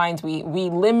in our minds. We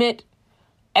limit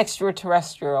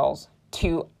extraterrestrials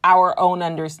to our own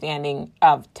understanding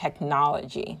of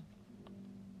technology.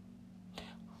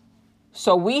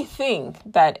 So we think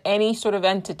that any sort of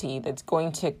entity that's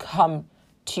going to come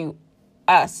to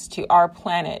us, to our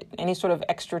planet, any sort of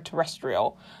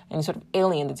extraterrestrial, any sort of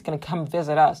alien that's going to come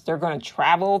visit us, they're going to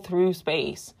travel through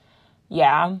space.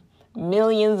 Yeah,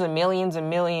 millions and millions and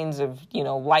millions of,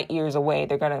 light years away.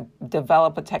 They're going to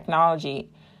develop a technology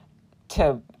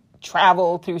to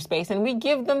travel through space, and we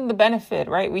give them the benefit,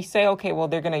 right? We say, okay, well,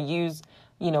 they're going to use,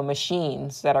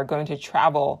 machines that are going to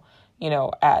travel,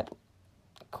 at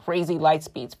crazy light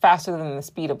speeds, faster than the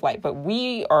speed of light. But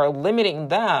we are limiting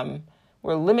them.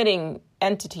 We're limiting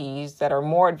entities that are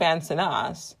more advanced than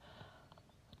us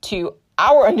to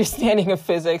our understanding of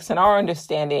physics and our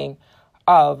understanding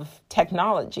of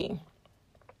technology.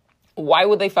 Why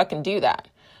would they fucking do that?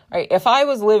 Right? If I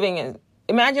was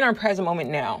imagine our present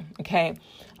moment now, okay?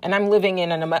 And I'm living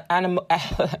in an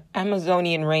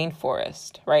Amazonian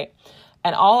rainforest, right?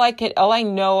 And all I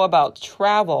know about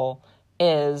travel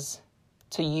is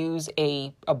to use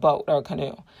a boat or a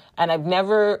canoe. And I've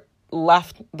never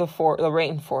left the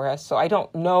rainforest, so I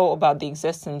don't know about the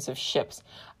existence of ships.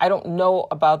 I don't know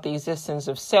about the existence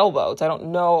of sailboats. I don't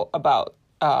know about,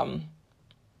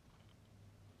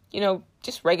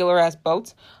 just regular ass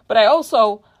boats. But I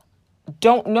also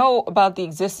don't know about the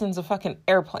existence of fucking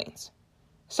airplanes.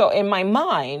 So in my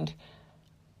mind,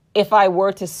 if I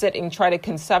were to sit and try to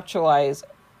conceptualize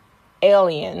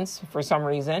aliens for some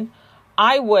reason,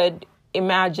 I would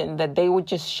imagine that they would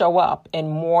just show up in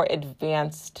more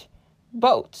advanced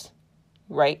boats,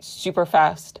 right? Super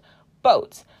fast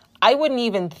boats. I wouldn't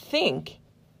even think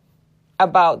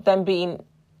about them being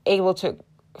able to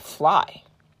fly,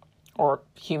 or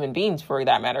human beings for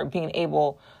that matter, being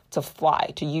able to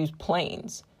fly, to use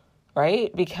planes,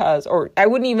 right? Or I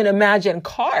wouldn't even imagine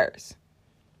cars,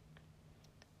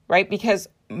 right? Because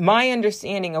my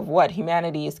understanding of what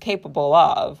humanity is capable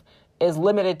of is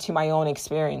limited to my own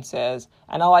experiences.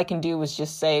 And all I can do is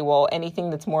just say, well, anything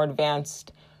that's more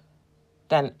advanced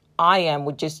than I am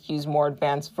would just use more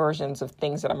advanced versions of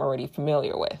things that I'm already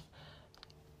familiar with.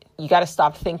 You got to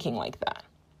stop thinking like that.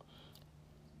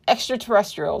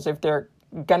 Extraterrestrials, if they're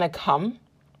going to come,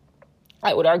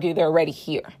 I would argue they're already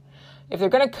here. If they're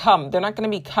going to come, they're not going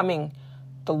to be coming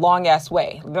the long-ass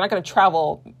way. They're not going to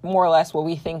travel more or less what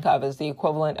we think of as the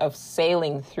equivalent of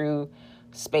sailing through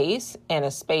space in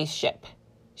a spaceship.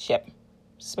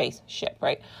 spaceship,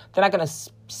 right? They're not going to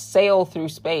sail through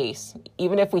space,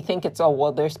 even if we think it's, oh,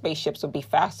 well, their spaceships will be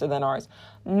faster than ours.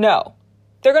 No.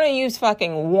 They're going to use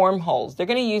fucking wormholes. They're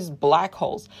going to use black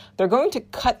holes. They're going to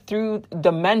cut through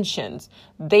dimensions.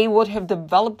 They would have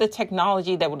developed the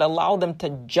technology that would allow them to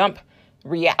jump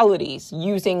realities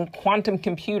using quantum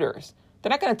computers. They're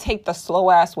not going to take the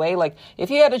slow ass way. Like, if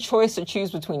you had a choice to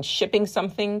choose between shipping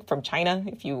something from China,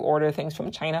 if you order things from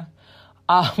China,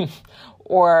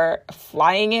 or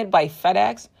flying it by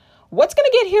FedEx, what's going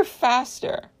to get here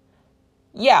faster?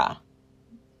 Yeah,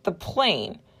 the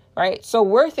plane, right? So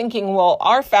we're thinking, well,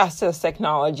 our fastest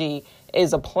technology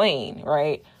is a plane,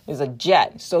 right? Is a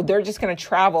jet. So they're just going to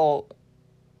travel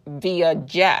via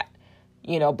jet,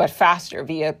 but faster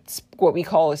via what we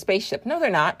call a spaceship. No, they're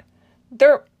not.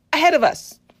 They're ahead of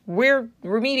us. We're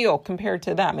remedial compared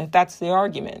to them, if that's the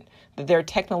argument, that they're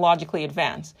technologically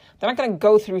advanced. They're not going to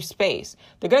go through space.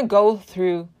 They're going to go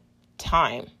through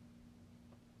time.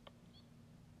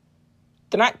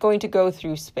 They're not going to go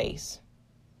through space.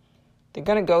 They're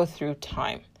going to go through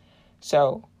time.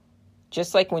 So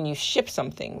just like when you ship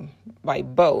something by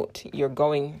boat, you're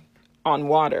going on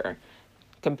water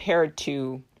compared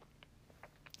to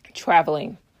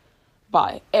traveling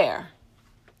by air,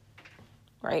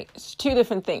 right? It's two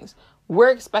different things.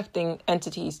 We're expecting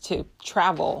entities to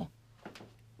travel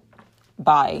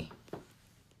by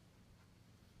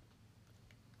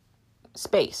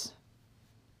space.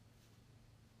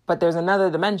 But there's another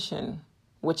dimension,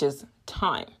 which is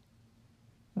time.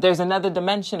 There's another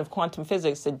dimension of quantum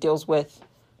physics that deals with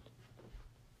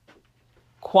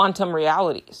quantum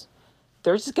realities.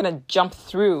 They're just going to jump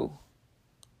through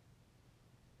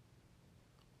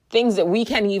things that we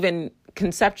can't even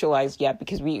conceptualize yet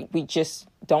because we just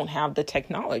don't have the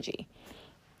technology.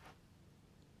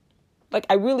 Like,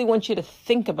 I really want you to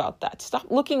think about that. Stop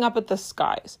looking up at the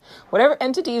skies. Whatever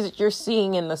entities that you're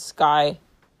seeing in the sky,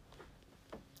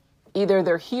 either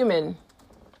they're human,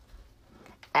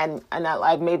 and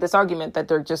I've made this argument that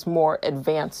they're just more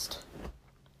advanced.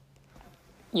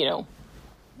 There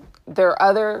are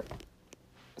other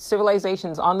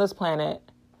civilizations on this planet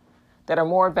that are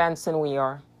more advanced than we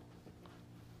are.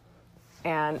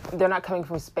 And they're not coming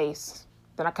from space.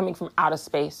 They're not coming from outer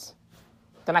space.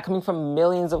 They're not coming from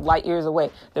millions of light years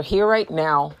away. They're here right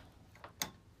now.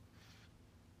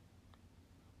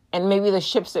 And maybe the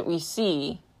ships that we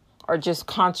see are just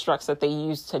constructs that they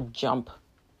use to jump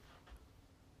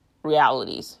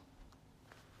realities.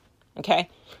 Okay?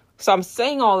 So I'm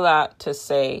saying all that to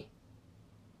say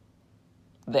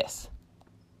this.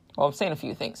 Well, I'm saying a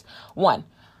few things. One,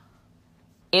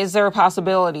 is there a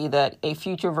possibility that a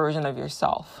future version of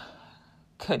yourself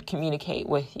could communicate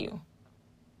with you?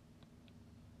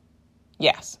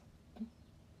 Yes.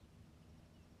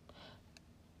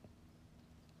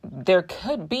 There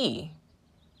could be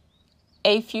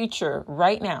a future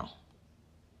right now.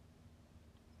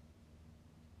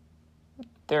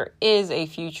 There is a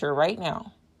future right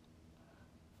now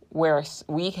where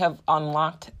we have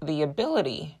unlocked the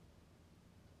ability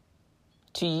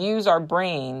to use our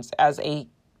brains as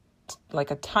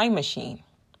like a time machine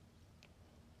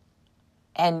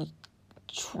and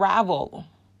travel,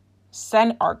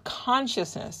 send our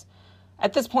consciousness.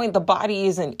 At this point, the body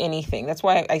isn't anything. That's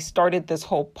why I started this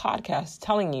whole podcast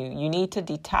telling you, you need to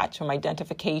detach from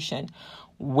identification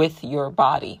with your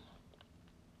body.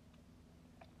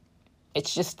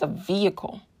 It's just a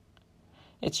vehicle.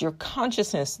 It's your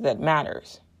consciousness that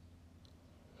matters.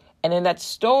 And in that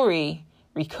story,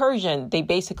 Recursion, they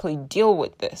basically deal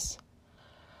with this.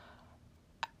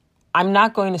 I'm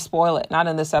not going to spoil it, not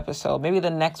in this episode. Maybe the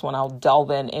next one I'll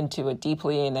delve into it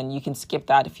deeply, and then you can skip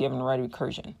that if you haven't read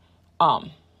Recursion.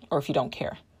 Or if you don't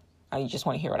care. You just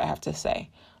want to hear what I have to say.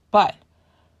 But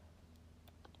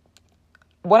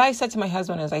what I said to my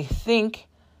husband is I think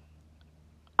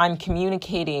I'm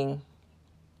communicating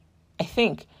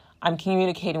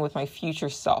with my future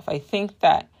self. I think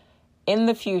that in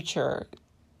the future,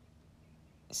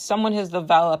 someone has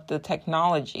developed the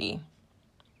technology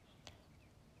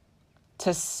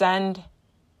to send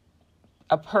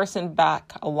a person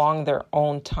back along their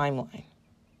own timeline.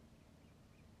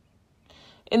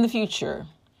 In the future,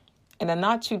 in a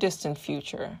not too distant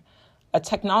future, a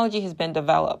technology has been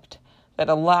developed that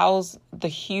allows the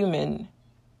human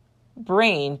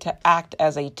brain to act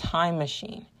as a time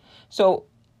machine. So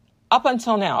up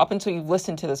until you've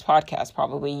listened to this podcast,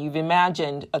 probably you've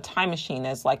imagined a time machine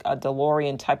as like a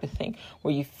DeLorean type of thing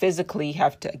where you physically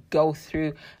have to go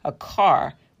through a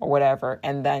car or whatever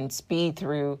and then speed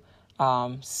through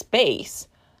space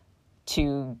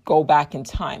to go back in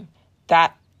time.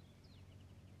 That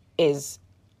is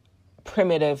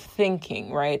primitive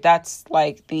thinking, right? That's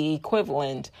like the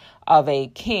equivalent of a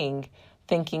king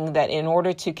thinking that in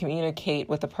order to communicate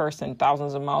with a person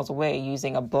thousands of miles away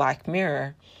using a black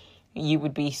mirror, you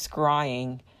would be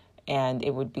scrying and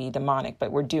it would be demonic.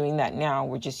 But we're doing that now.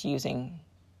 We're just using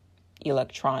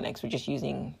electronics. We're just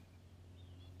using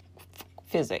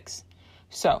physics.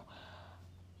 So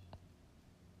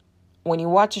when you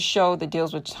watch a show that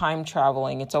deals with time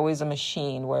traveling, it's always a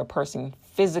machine where a person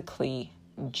physically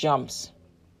jumps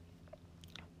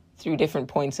through different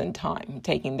points in time,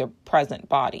 taking their present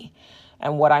body.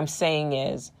 And what I'm saying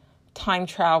is time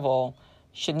travel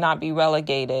should not be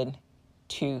relegated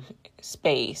to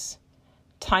space.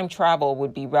 Time travel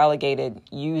would be relegated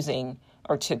using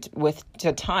or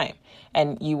to time.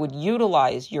 And you would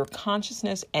utilize your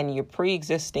consciousness and your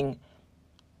pre-existing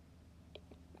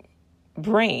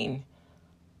brain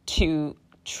to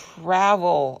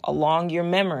travel along your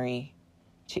memory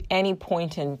to any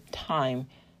point in time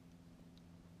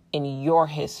in your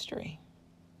history.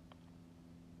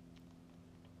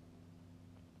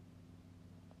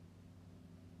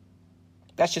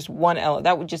 That's just one element.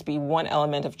 That would just be one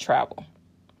element of travel.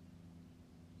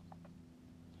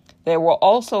 There will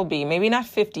also be, maybe not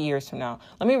 50 years from now.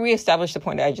 Let me reestablish the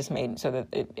point that I just made so that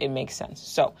it makes sense.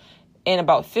 So in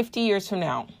about 50 years from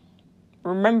now,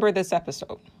 remember this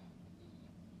episode.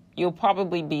 You'll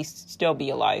probably still be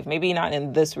alive. Maybe not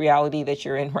in this reality that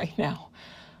you're in right now.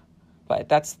 But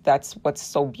that's what's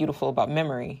so beautiful about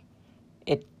memory.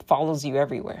 It follows you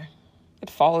everywhere. It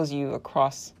follows you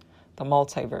across the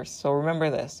multiverse. So remember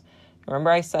this.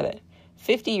 Remember I said it.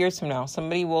 50 years from now,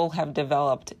 somebody will have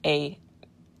developed a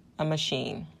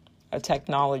machine, a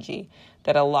technology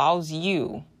that allows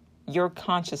you, your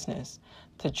consciousness,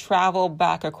 to travel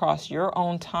back across your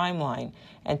own timeline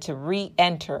and to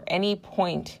re-enter any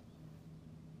point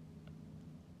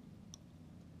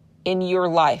in your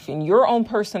life, in your own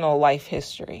personal life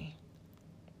history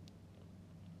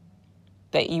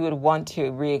that you would want to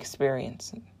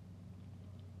re-experience.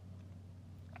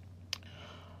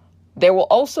 There will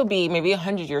also be, maybe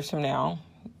 100 years from now,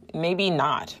 maybe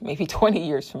not, maybe 20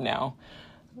 years from now,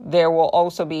 there will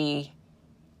also be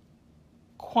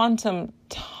quantum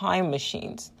time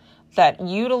machines that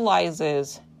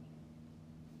utilizes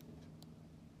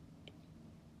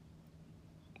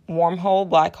wormhole,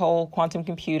 black hole, quantum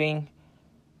computing,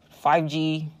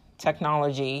 5G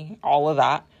technology, all of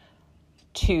that,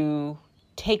 to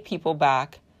take people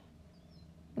back,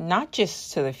 not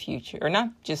just to the future, or not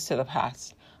just to the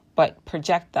past, but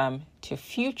project them to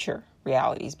future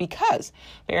realities. Because,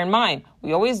 bear in mind,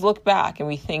 we always look back and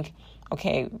we think,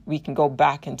 okay, we can go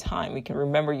back in time. We can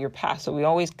remember your past. So we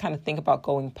always kind of think about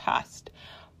going past.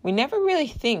 We never really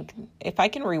think, if I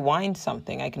can rewind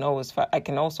something, I can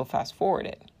also fast forward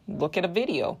it. Look at a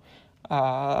video,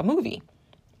 a movie.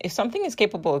 If something is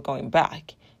capable of going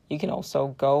back, you can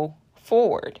also go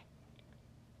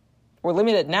We're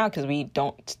limited now because we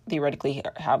don't technically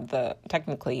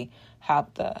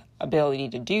have the ability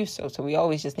to do so. So we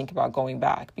always just think about going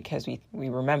back because we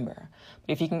remember.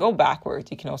 But if you can go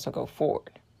backwards, you can also go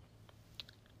forward.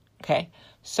 Okay?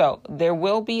 So there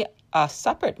will be a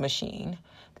separate machine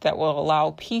that will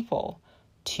allow people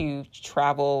to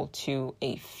travel to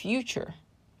a future.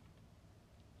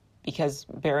 Because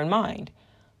bear in mind,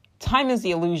 time is the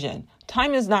illusion.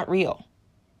 Time is not real.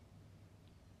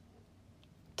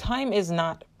 Time is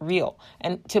not real.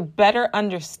 And to better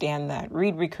understand that,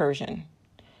 read Recursion,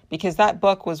 because that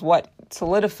book was what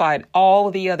solidified all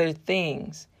the other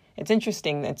things. It's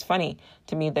interesting, it's funny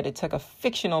to me that it took a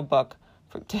fictional book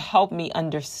to help me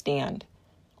understand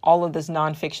all of this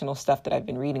non-fictional stuff that I've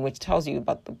been reading, which tells you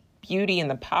about the beauty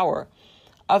and the power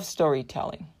of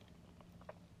storytelling.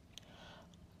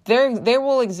 There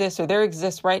will exist, or there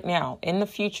exists right now in the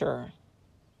future,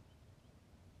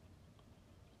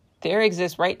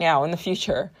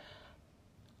 a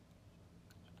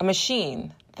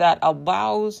machine that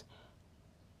allows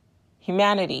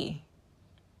humanity,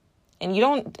 and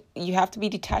you have to be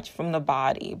detached from the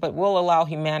body, but will allow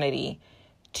humanity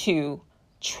to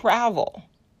travel,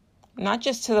 not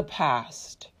just to the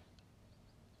past,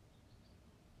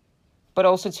 but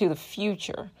also to the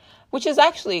future, which is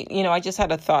actually, I just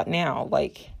had a thought now,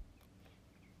 like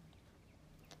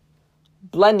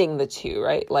blending the two,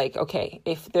 right? Like, okay,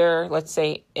 if let's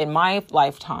say in my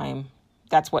lifetime,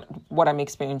 that's what I'm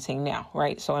experiencing now,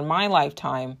 right? So in my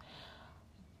lifetime,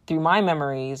 through my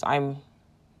memories, I'm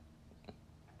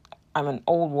an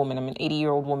old woman, I'm an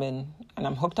 80-year-old woman, and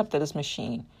I'm hooked up to this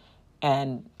machine,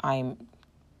 and I'm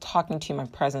talking to my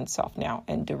present self now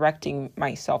and directing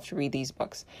myself to read these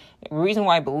books. The reason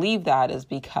why I believe that is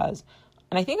because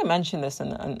and I think I mentioned this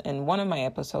in one of my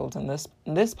episodes in this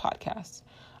podcast,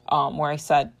 where I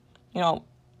said, 4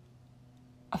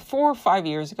 or 5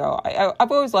 years ago,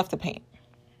 I've always loved to paint.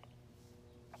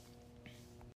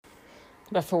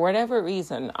 But for whatever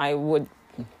reason, I would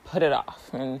put it off.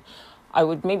 And I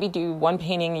would maybe do one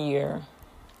painting a year,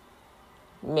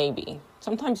 maybe,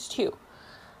 sometimes 2.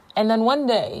 And then one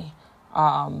day,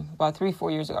 about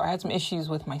 3-4 years ago, I had some issues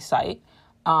with my sight.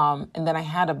 And then I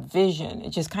had a vision.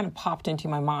 It just kind of popped into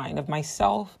my mind of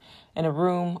myself in a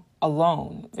room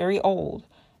alone, very old,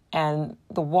 and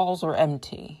the walls were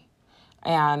empty.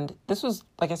 And this was,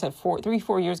 like I said,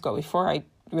 3-4 years ago, before I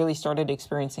really started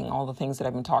experiencing all the things that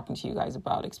I've been talking to you guys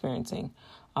about experiencing,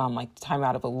 like time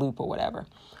out of a loop or whatever.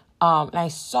 And I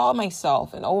saw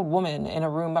myself, an old woman, in a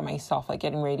room by myself, like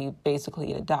getting ready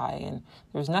basically to die. And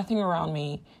there was nothing around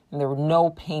me, and there were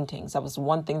no paintings. That was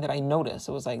one thing that I noticed.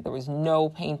 It was like there was no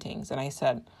paintings. And I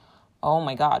said, oh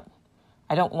my God,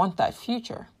 I don't want that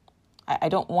future. I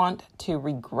don't want to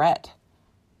regret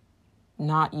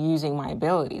not using my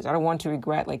abilities. I don't want to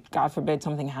regret, like, God forbid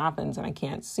something happens and I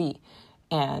can't see.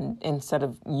 And instead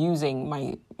of using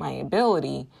my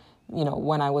ability,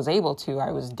 when I was able to,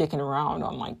 I was dicking around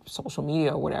on like social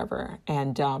media or whatever.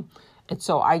 And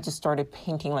so I just started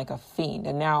painting like a fiend.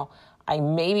 And now I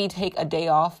maybe take a day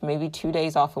off, maybe 2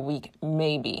 days off a week,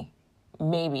 maybe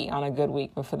on a good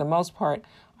week. But for the most part,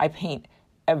 I paint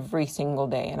every single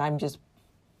day, and I'm just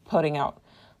putting out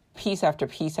piece after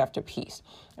piece after piece.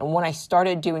 And when I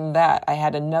started doing that, I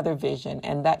had another vision,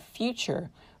 and that future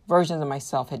versions of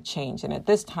myself had changed. And at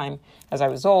this time, as I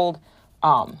was old,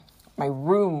 my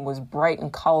room was bright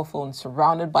and colorful and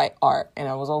surrounded by art. And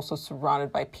I was also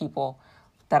surrounded by people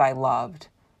that I loved,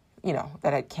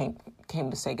 that I came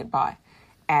to say goodbye.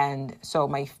 And so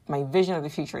my vision of the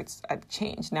future had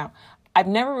changed. Now, I've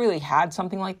never really had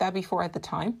something like that before at the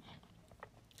time.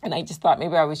 And I just thought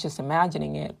maybe I was just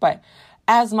imagining it. But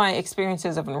as my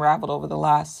experiences have unraveled over the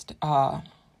last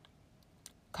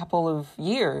couple of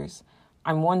years,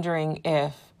 I'm wondering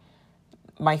if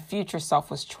my future self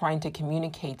was trying to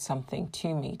communicate something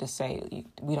to me to say,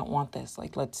 we don't want this.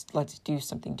 Like, let's do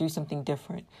something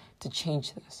different to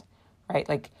change this, right?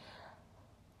 Like,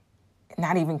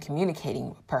 not even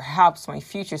communicating. Perhaps my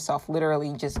future self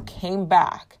literally just came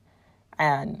back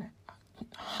and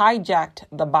hijacked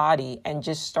the body and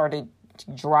just started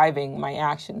driving my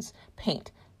actions.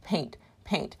 Paint.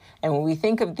 And when we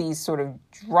think of these sort of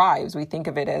drives, we think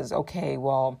of it as, okay,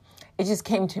 well, it just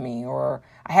came to me, or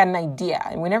I had an idea.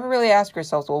 And we never really ask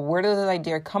ourselves, well, where does this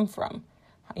idea come from?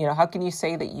 How can you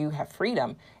say that you have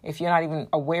freedom if you're not even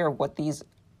aware of what these,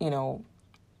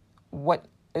 what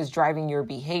is driving your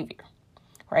behavior,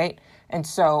 right? And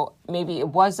so maybe it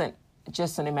wasn't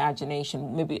just an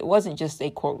imagination. Maybe it wasn't just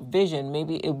a, quote, vision.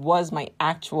 Maybe it was my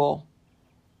actual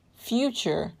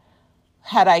future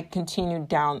had I continued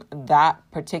down that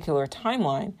particular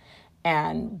timeline.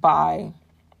 And by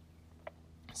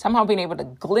somehow being able to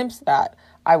glimpse that,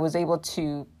 I was able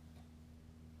to,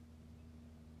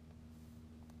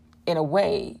 in a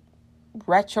way,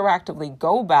 retroactively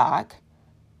go back.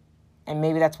 And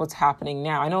maybe that's what's happening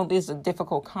now. I know these are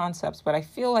difficult concepts, but I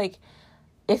feel like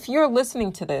if you're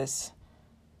listening to this,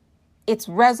 it's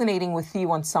resonating with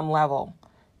you on some level.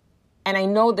 And I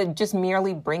know that just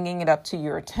merely bringing it up to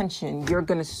your attention, you're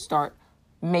going to start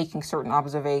making certain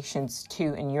observations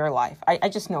too in your life. I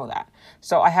just know that.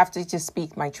 So I have to just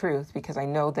speak my truth because I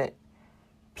know that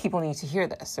people need to hear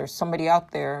this. There's some people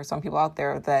out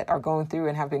there that are going through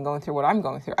and have been going through what I'm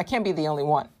going through. I can't be the only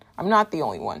one. I'm not the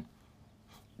only one.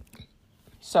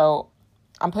 So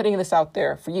I'm putting this out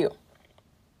there for you.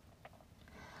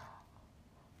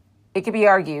 It could be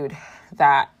argued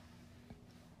that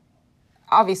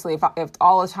obviously if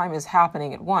all the time is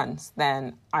happening at once,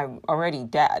 then I'm already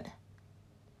dead.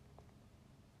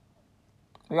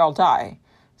 We all die.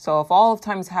 So if all of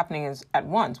time is happening is at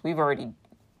once, we've already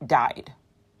died.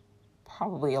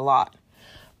 Probably a lot.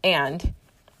 And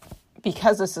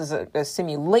because this is a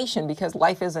simulation, because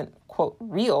life isn't, quote,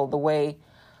 real the way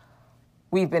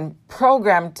we've been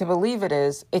programmed to believe it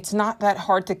is, it's not that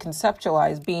hard to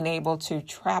conceptualize being able to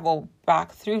travel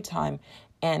back through time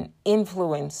and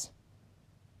influence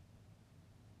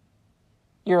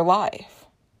your life.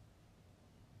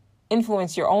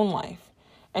 Influence your own life.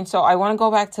 And so I want to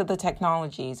go back to the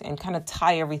technologies and kind of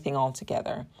tie everything all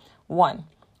together. One,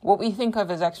 what we think of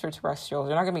as extraterrestrials,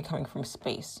 they're not going to be coming from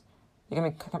space. They're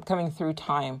going to be coming through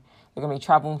time. They're going to be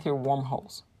traveling through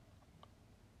wormholes.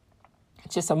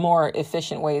 It's just a more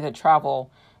efficient way to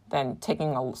travel than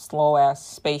taking a slow-ass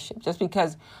spaceship. Just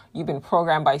because you've been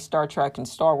programmed by Star Trek and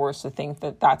Star Wars to think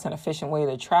that that's an efficient way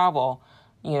to travel,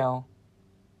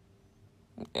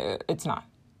 It's not.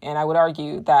 And I would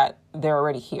argue that they're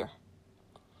already here.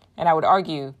 And I would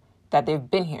argue that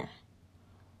they've been here.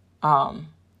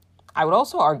 I would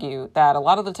also argue that a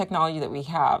lot of the technology that we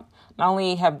have, not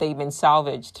only have they been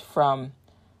salvaged from,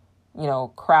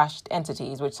 crashed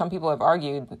entities, which some people have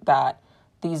argued that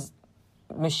these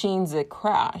machines that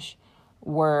crash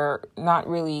were not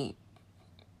really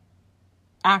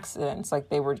accidents, like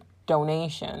they were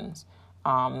donations.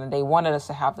 They wanted us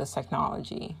to have this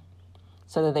technology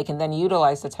so that they can then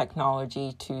utilize the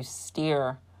technology to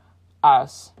steer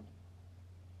us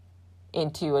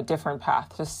into a different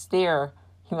path, to steer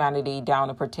humanity down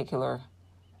a particular,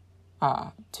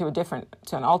 to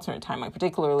an alternate timeline,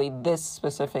 particularly this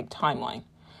specific timeline.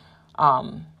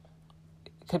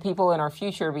 Could people in our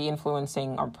future be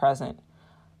influencing our present?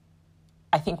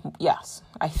 I think, yes.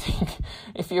 I think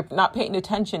if you're not paying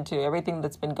attention to everything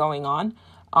that's been going on,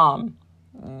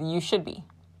 you should be.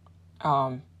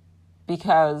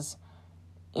 Because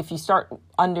if you start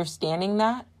understanding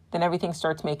that, then everything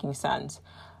starts making sense.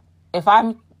 If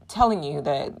I'm telling you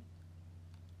that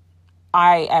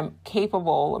I am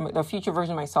capable, the future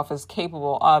version of myself is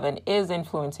capable of and is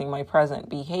influencing my present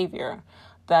behavior,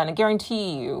 then I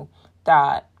guarantee you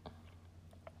that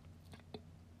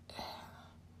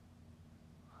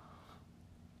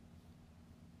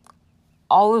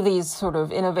all of these sort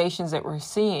of innovations that we're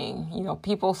seeing,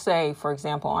 people say, for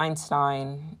example,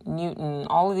 Einstein, Newton,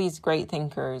 all of these great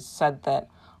thinkers said that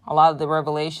a lot of the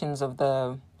revelations of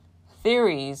the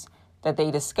theories that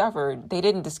they discovered, they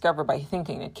didn't discover by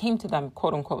thinking. It came to them,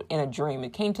 quote unquote, in a dream.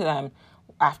 It came to them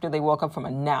after they woke up from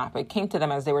a nap. It came to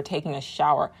them as they were taking a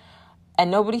shower. And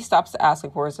nobody stops to ask,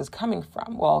 where is this coming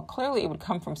from? Well, clearly it would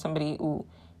come from somebody who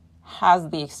has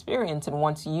the experience and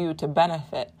wants you to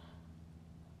benefit.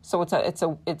 So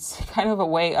it's kind of a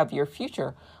way of your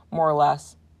future, more or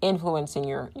less, influencing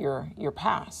your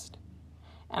past.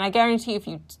 And I guarantee if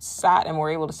you sat and were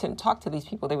able to sit and talk to these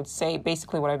people, they would say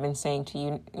basically what I've been saying to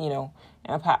you, in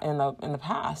the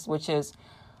past, which is,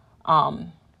 I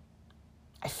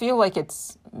feel like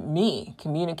it's me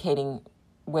communicating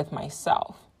with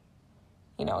myself.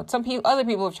 Other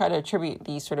people have tried to attribute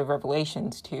these sort of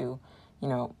revelations to,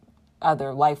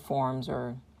 other life forms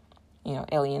or,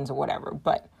 aliens or whatever.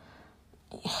 But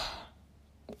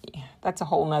that's a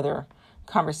whole nother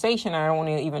conversation. I don't want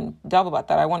to even delve about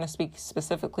that. I want to speak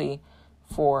specifically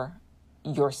for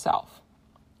yourself.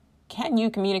 Can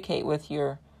your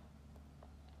future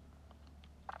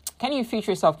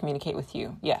self communicate with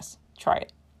you? Yes, try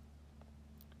it.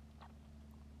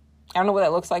 I don't know what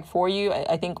that looks like for you.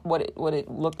 I think what it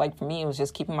looked like for me was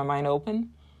just keeping my mind open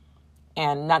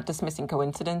and not dismissing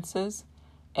coincidences.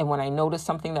 And when I noticed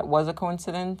something that was a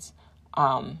coincidence,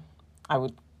 I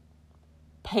would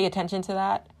pay attention to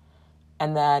that,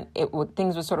 and then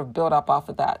things would sort of build up off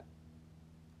of that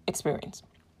experience.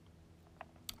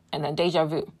 And then deja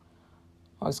vu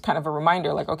was kind of a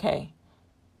reminder, like, okay,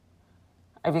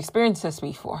 I've experienced this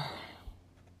before.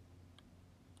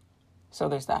 So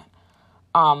there's that.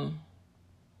 Are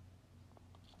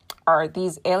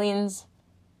these aliens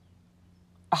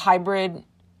a hybrid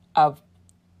of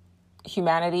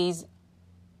humanity's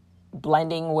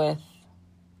blending with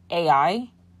AI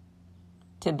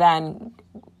to then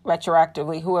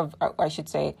retroactively, who have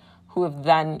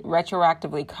then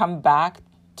retroactively come back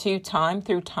through time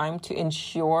to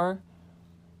ensure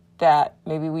that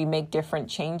maybe we make different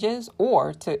changes,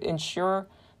 or to ensure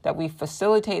that we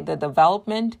facilitate the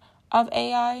development of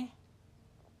AI?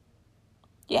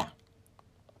 Yeah.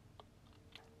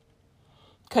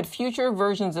 Could future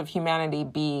versions of humanity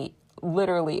be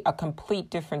literally a complete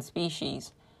different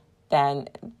species than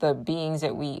the beings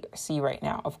that we see right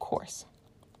now? Of course.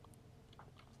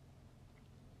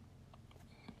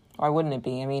 Why wouldn't it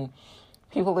be? I mean,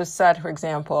 people have said, for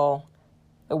example,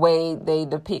 the way they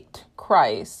depict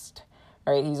Christ,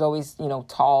 right? He's always,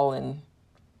 tall and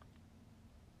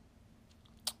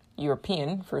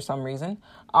European for some reason.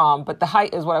 But the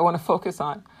height is what I want to focus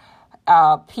on.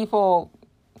 People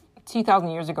 2,000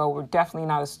 years ago were definitely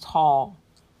not as tall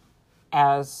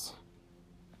as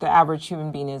the average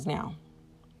human being is now.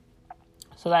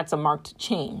 So that's a marked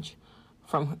change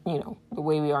from, the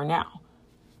way we are now.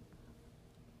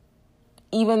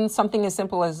 Even something as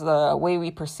simple as the way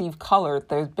we perceive color,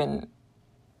 there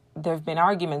have been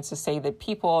arguments to say that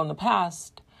people in the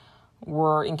past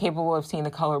were incapable of seeing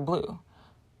the color blue,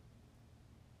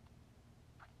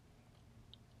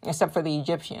 except for the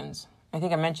Egyptians. I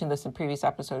think I mentioned this in previous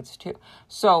episodes too.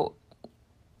 So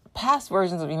past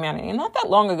versions of humanity, not that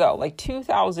long ago, like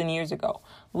 2,000 years ago,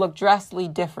 looked drastically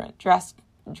different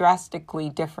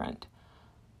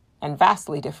and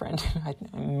vastly different, I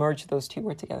merged those two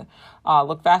words together,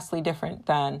 look vastly different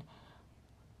than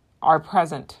our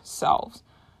present selves.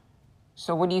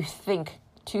 So what do you think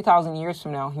 2,000 years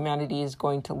from now humanity is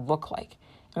going to look like?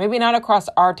 Maybe not across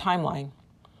our timeline,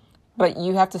 but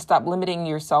you have to stop limiting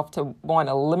yourself to, one,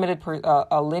 a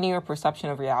linear perception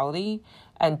of reality,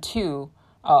 and two,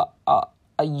 a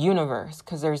universe,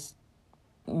 because there's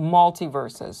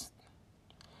multiverses.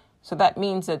 So that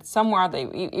means that somewhere,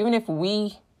 even if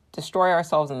we destroy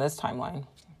ourselves in this timeline,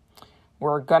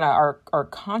 our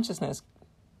consciousness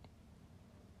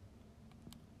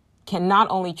can not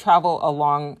only travel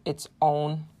along its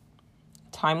own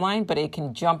timeline, but it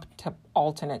can jump to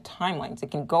alternate timelines.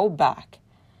 It can go back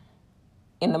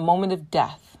in the moment of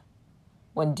death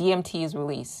when DMT is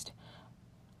released.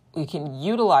 We can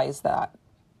utilize that.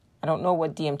 I don't know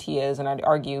what DMT is, and I'd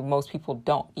argue most people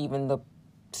don't, even the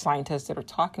scientists that are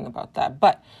talking about that.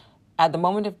 But at the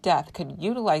moment of death, could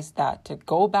utilize that to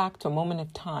go back to a moment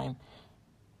of time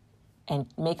and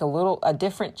make a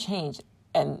different change.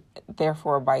 And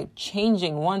therefore, by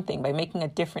changing one thing, by making a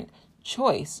different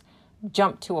choice,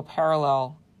 jump to a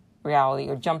parallel reality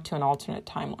or jump to an alternate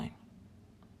timeline.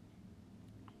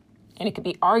 And it could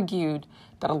be argued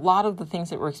that a lot of the things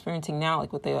that we're experiencing now,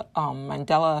 like with the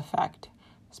Mandela effect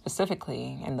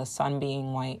specifically, and the sun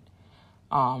being white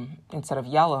instead of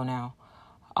yellow now,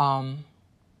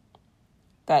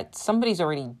 that somebody's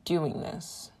already doing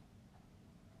this.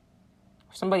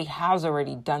 Somebody has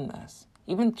already done this.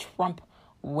 Even Trump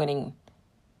winning,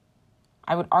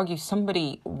 I would argue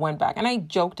somebody went back. And I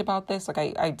joked about this. Like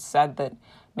I said that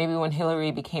maybe when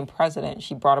Hillary became president,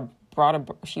 she brought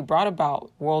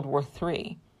about World War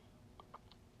III.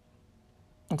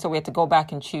 And so we had to go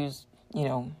back and choose,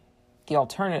 the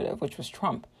alternative, which was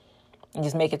Trump, and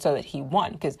just make it so that he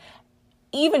won. Because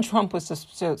even Trump was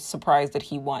surprised that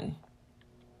he won.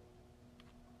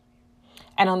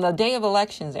 And on the day of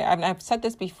elections, I've said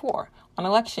this before, on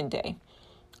election day,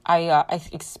 I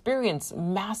experienced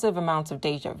massive amounts of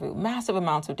deja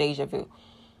vu.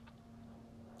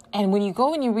 And when you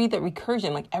go and you read that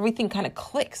recursion, like everything kind of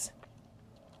clicks.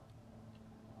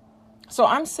 So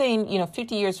I'm saying,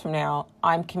 50 years from now,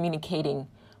 I'm communicating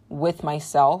with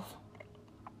myself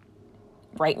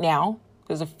right now.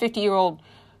 There's a 50-year-old,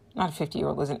 not a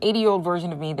 50-year-old, there's an 80-year-old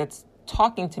version of me that's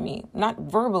talking to me, not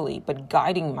verbally, but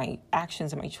guiding my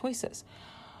actions and my choices.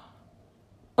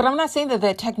 But I'm not saying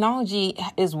that technology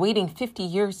is waiting 50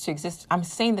 years to exist. I'm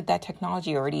saying that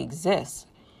technology already exists.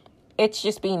 It's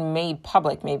just being made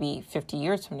public maybe 50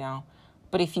 years from now.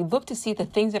 But if you look to see the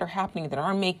things that are happening that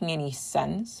aren't making any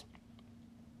sense,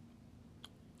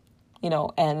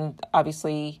 and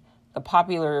obviously the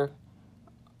popular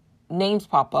names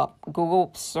pop up,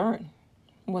 Google, CERN,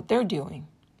 what they're doing.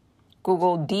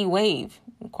 Google D-Wave,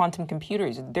 quantum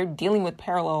computers, they're dealing with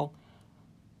parallel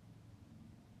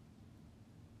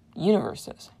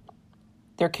universes.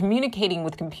 They're communicating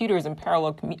with computers in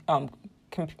parallel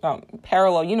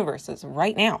universes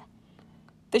right now.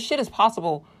 This shit is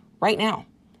possible right now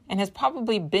and has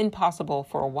probably been possible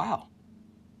for a while.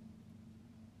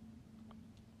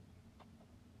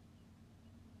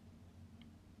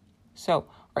 So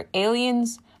are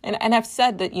aliens, and I've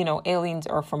said that, aliens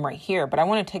are from right here, but I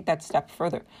want to take that step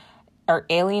further. Are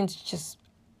aliens just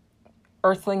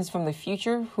earthlings from the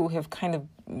future who have kind of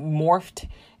morphed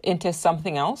into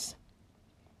something else?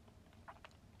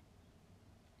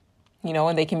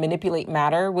 And they can manipulate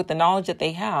matter with the knowledge that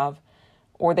they have,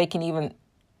 or they can even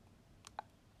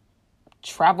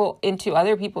travel into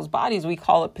other people's bodies. We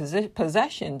call it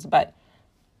possessions, but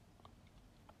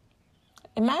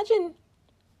imagine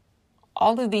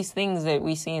all of these things that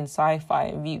we see in sci-fi.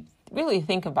 If you really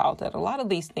think about that, a lot of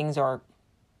these things are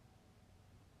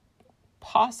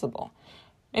possible.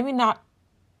 Maybe not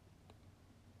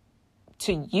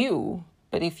to you,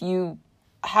 but if you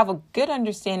have a good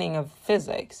understanding of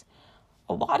physics,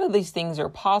 a lot of these things are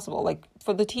possible. Like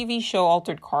for the TV show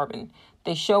Altered Carbon,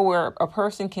 they show where a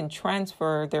person can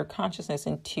transfer their consciousness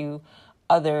into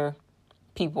other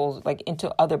people's, like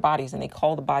into other bodies, and they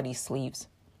call the bodies sleeves.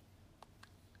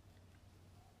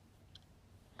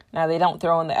 Now, they don't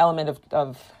throw in the element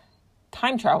of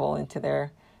time travel into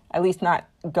there, at least not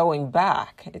going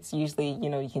back. It's usually,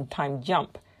 you can time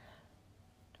jump.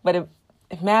 But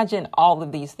imagine all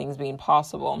of these things being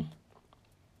possible.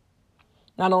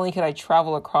 Not only could I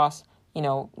travel across,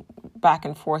 back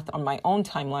and forth on my own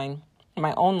timeline, in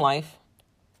my own life,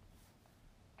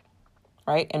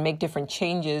 right, and make different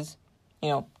changes,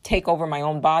 take over my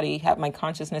own body, have my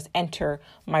consciousness enter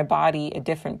my body at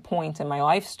different points in my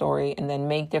life story, and then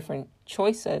make different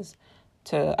choices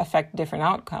to affect different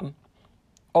outcome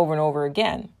over and over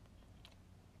again.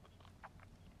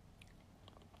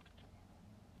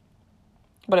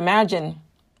 But imagine,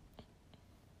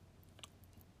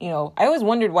 I always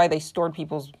wondered why they stored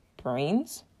people's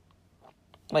brains,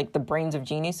 like the brains of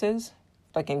geniuses,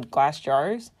 like in glass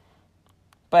jars.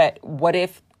 But what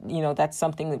if, that's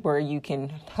something where you can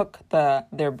hook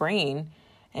their brain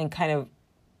and kind of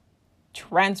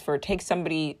take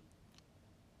somebody,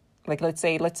 like let's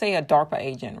say a DARPA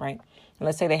agent, right? And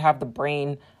let's say they have the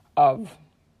brain of,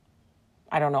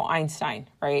 I don't know, Einstein,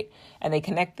 right? And they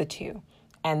connect the two.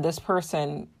 And this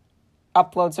person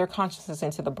uploads their consciousness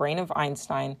into the brain of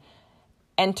Einstein,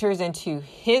 enters into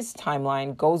his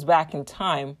timeline, goes back in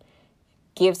time,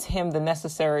 gives him the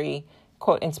necessary,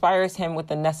 quote, inspires him with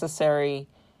the necessary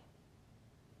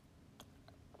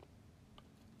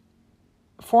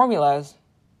formulas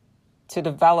to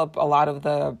develop a lot of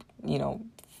the,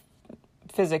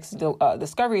 physics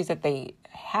discoveries that they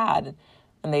had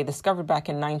and they discovered back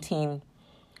in the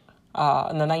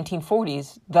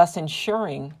 1940s, thus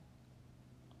ensuring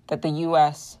that the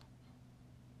U.S.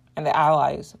 and the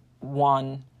Allies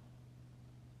won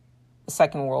the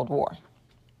Second World War.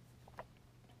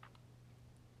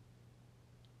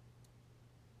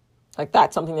 Like,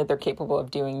 that's something that they're capable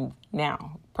of doing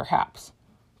now, perhaps.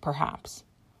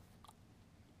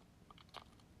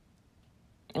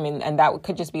 I mean, and that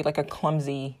could just be like a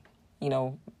clumsy,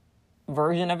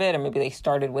 version of it. Or maybe they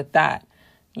started with that,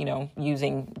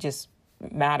 using just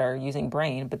matter, using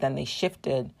brain, but then they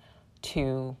shifted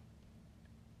to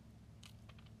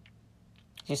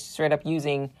just straight up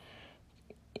using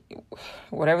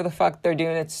whatever the fuck they're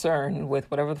doing at CERN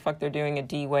with whatever the fuck they're doing at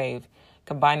D-Wave,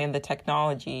 combining the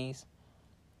technologies.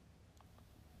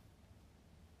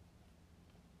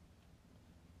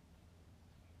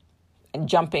 And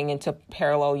jumping into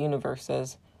parallel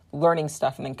universes, learning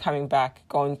stuff, and then coming back,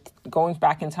 going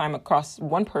back in time across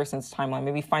one person's timeline,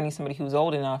 maybe finding somebody who's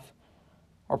old enough,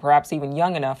 or perhaps even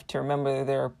young enough to remember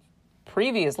their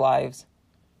previous lives,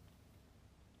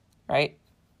 right?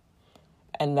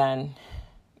 And then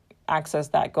access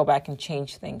that, go back and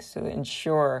change things to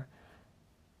ensure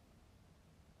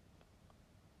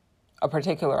a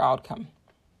particular outcome.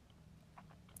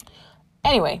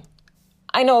 Anyway,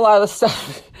 I know a lot of this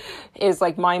stuff is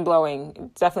like mind-blowing.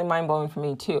 It's definitely mind-blowing for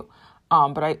me too.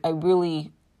 But I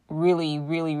really, really,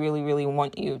 really, really, really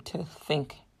want you to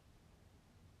think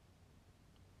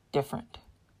different.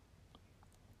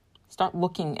 Start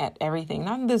looking at everything,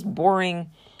 not this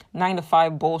boring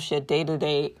 9-to-5 bullshit,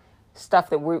 day-to-day stuff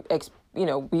that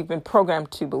we've been programmed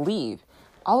to believe.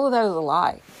 All of that is a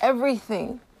lie.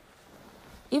 Everything,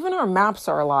 even our maps,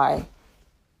 are a lie.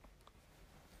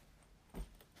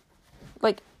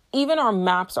 Like, even our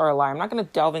maps are a lie. I'm not going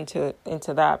to delve into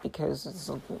that because it's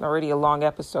already a long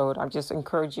episode. I just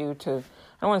encourage you to,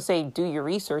 I don't want to say do your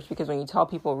research, because when you tell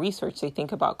people research, they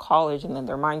think about college and then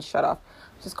their minds shut off.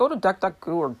 Just go to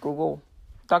DuckDuckGo or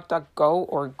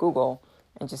Google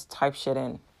and just type shit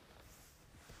in.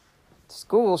 Just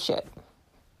Google shit.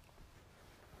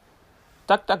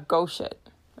 DuckDuckGo shit.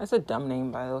 That's a dumb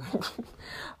name, by the way.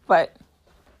 But,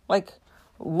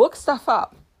 look stuff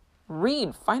up.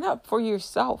 Read, find out for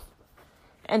yourself.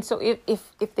 And so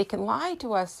if they can lie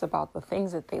to us about the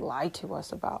things that they lie to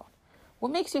us about, what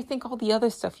makes you think all the other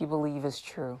stuff you believe is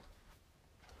true?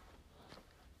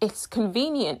 It's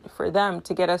convenient for them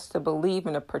to get us to believe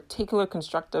in a particular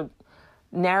constructive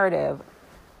narrative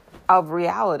of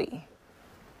reality,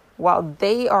 while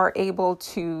they are able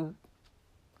to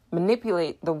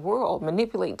manipulate the world,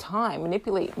 manipulate time,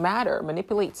 manipulate matter,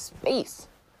 manipulate space.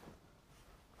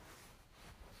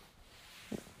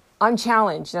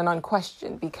 Unchallenged and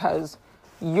unquestioned, because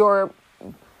your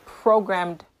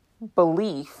programmed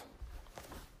belief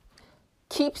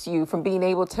keeps you from being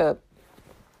able to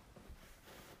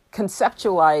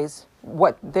conceptualize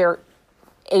what they're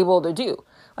able to do.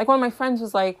 Like, one of my friends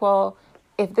was like, well,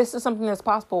 if this is something that's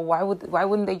possible, why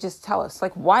wouldn't they just tell us?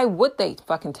 Like, why would they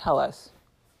fucking tell us?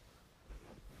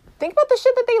 Think about the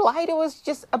shit that they lie to us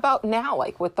just about now,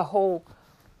 like with the whole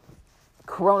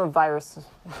coronavirus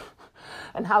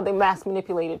and how they mass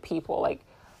manipulated people. Like,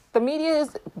 the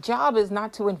media's job is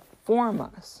not to inform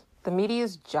us. The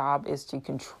media's job is to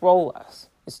control us.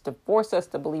 It's to force us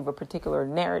to believe a particular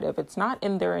narrative. It's not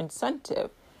in their incentive.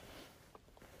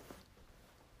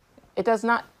 It does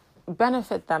not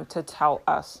benefit them to tell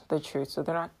us the truth, so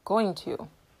they're not going to.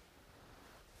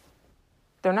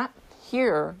 They're not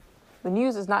here. The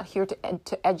news is not here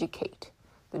to educate.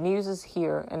 The news is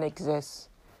here and exists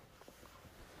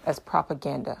as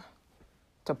propaganda,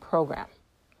 to program.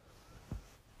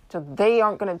 So they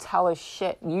aren't going to tell us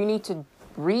shit. You need to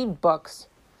read books,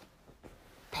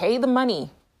 pay the money,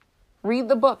 read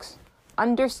the books,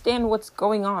 understand what's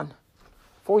going on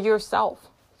for yourself.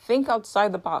 Think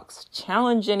outside the box.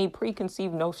 Challenge any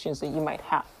preconceived notions that you might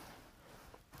have.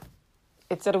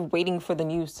 Instead of waiting for the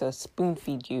news to spoon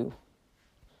feed you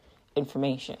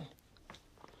information.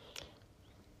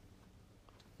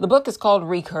 The book is called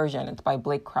Recursion. It's by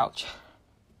Blake Crouch.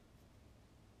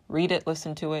 Read it,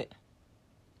 listen to it.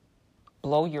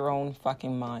 Blow your own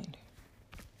fucking mind.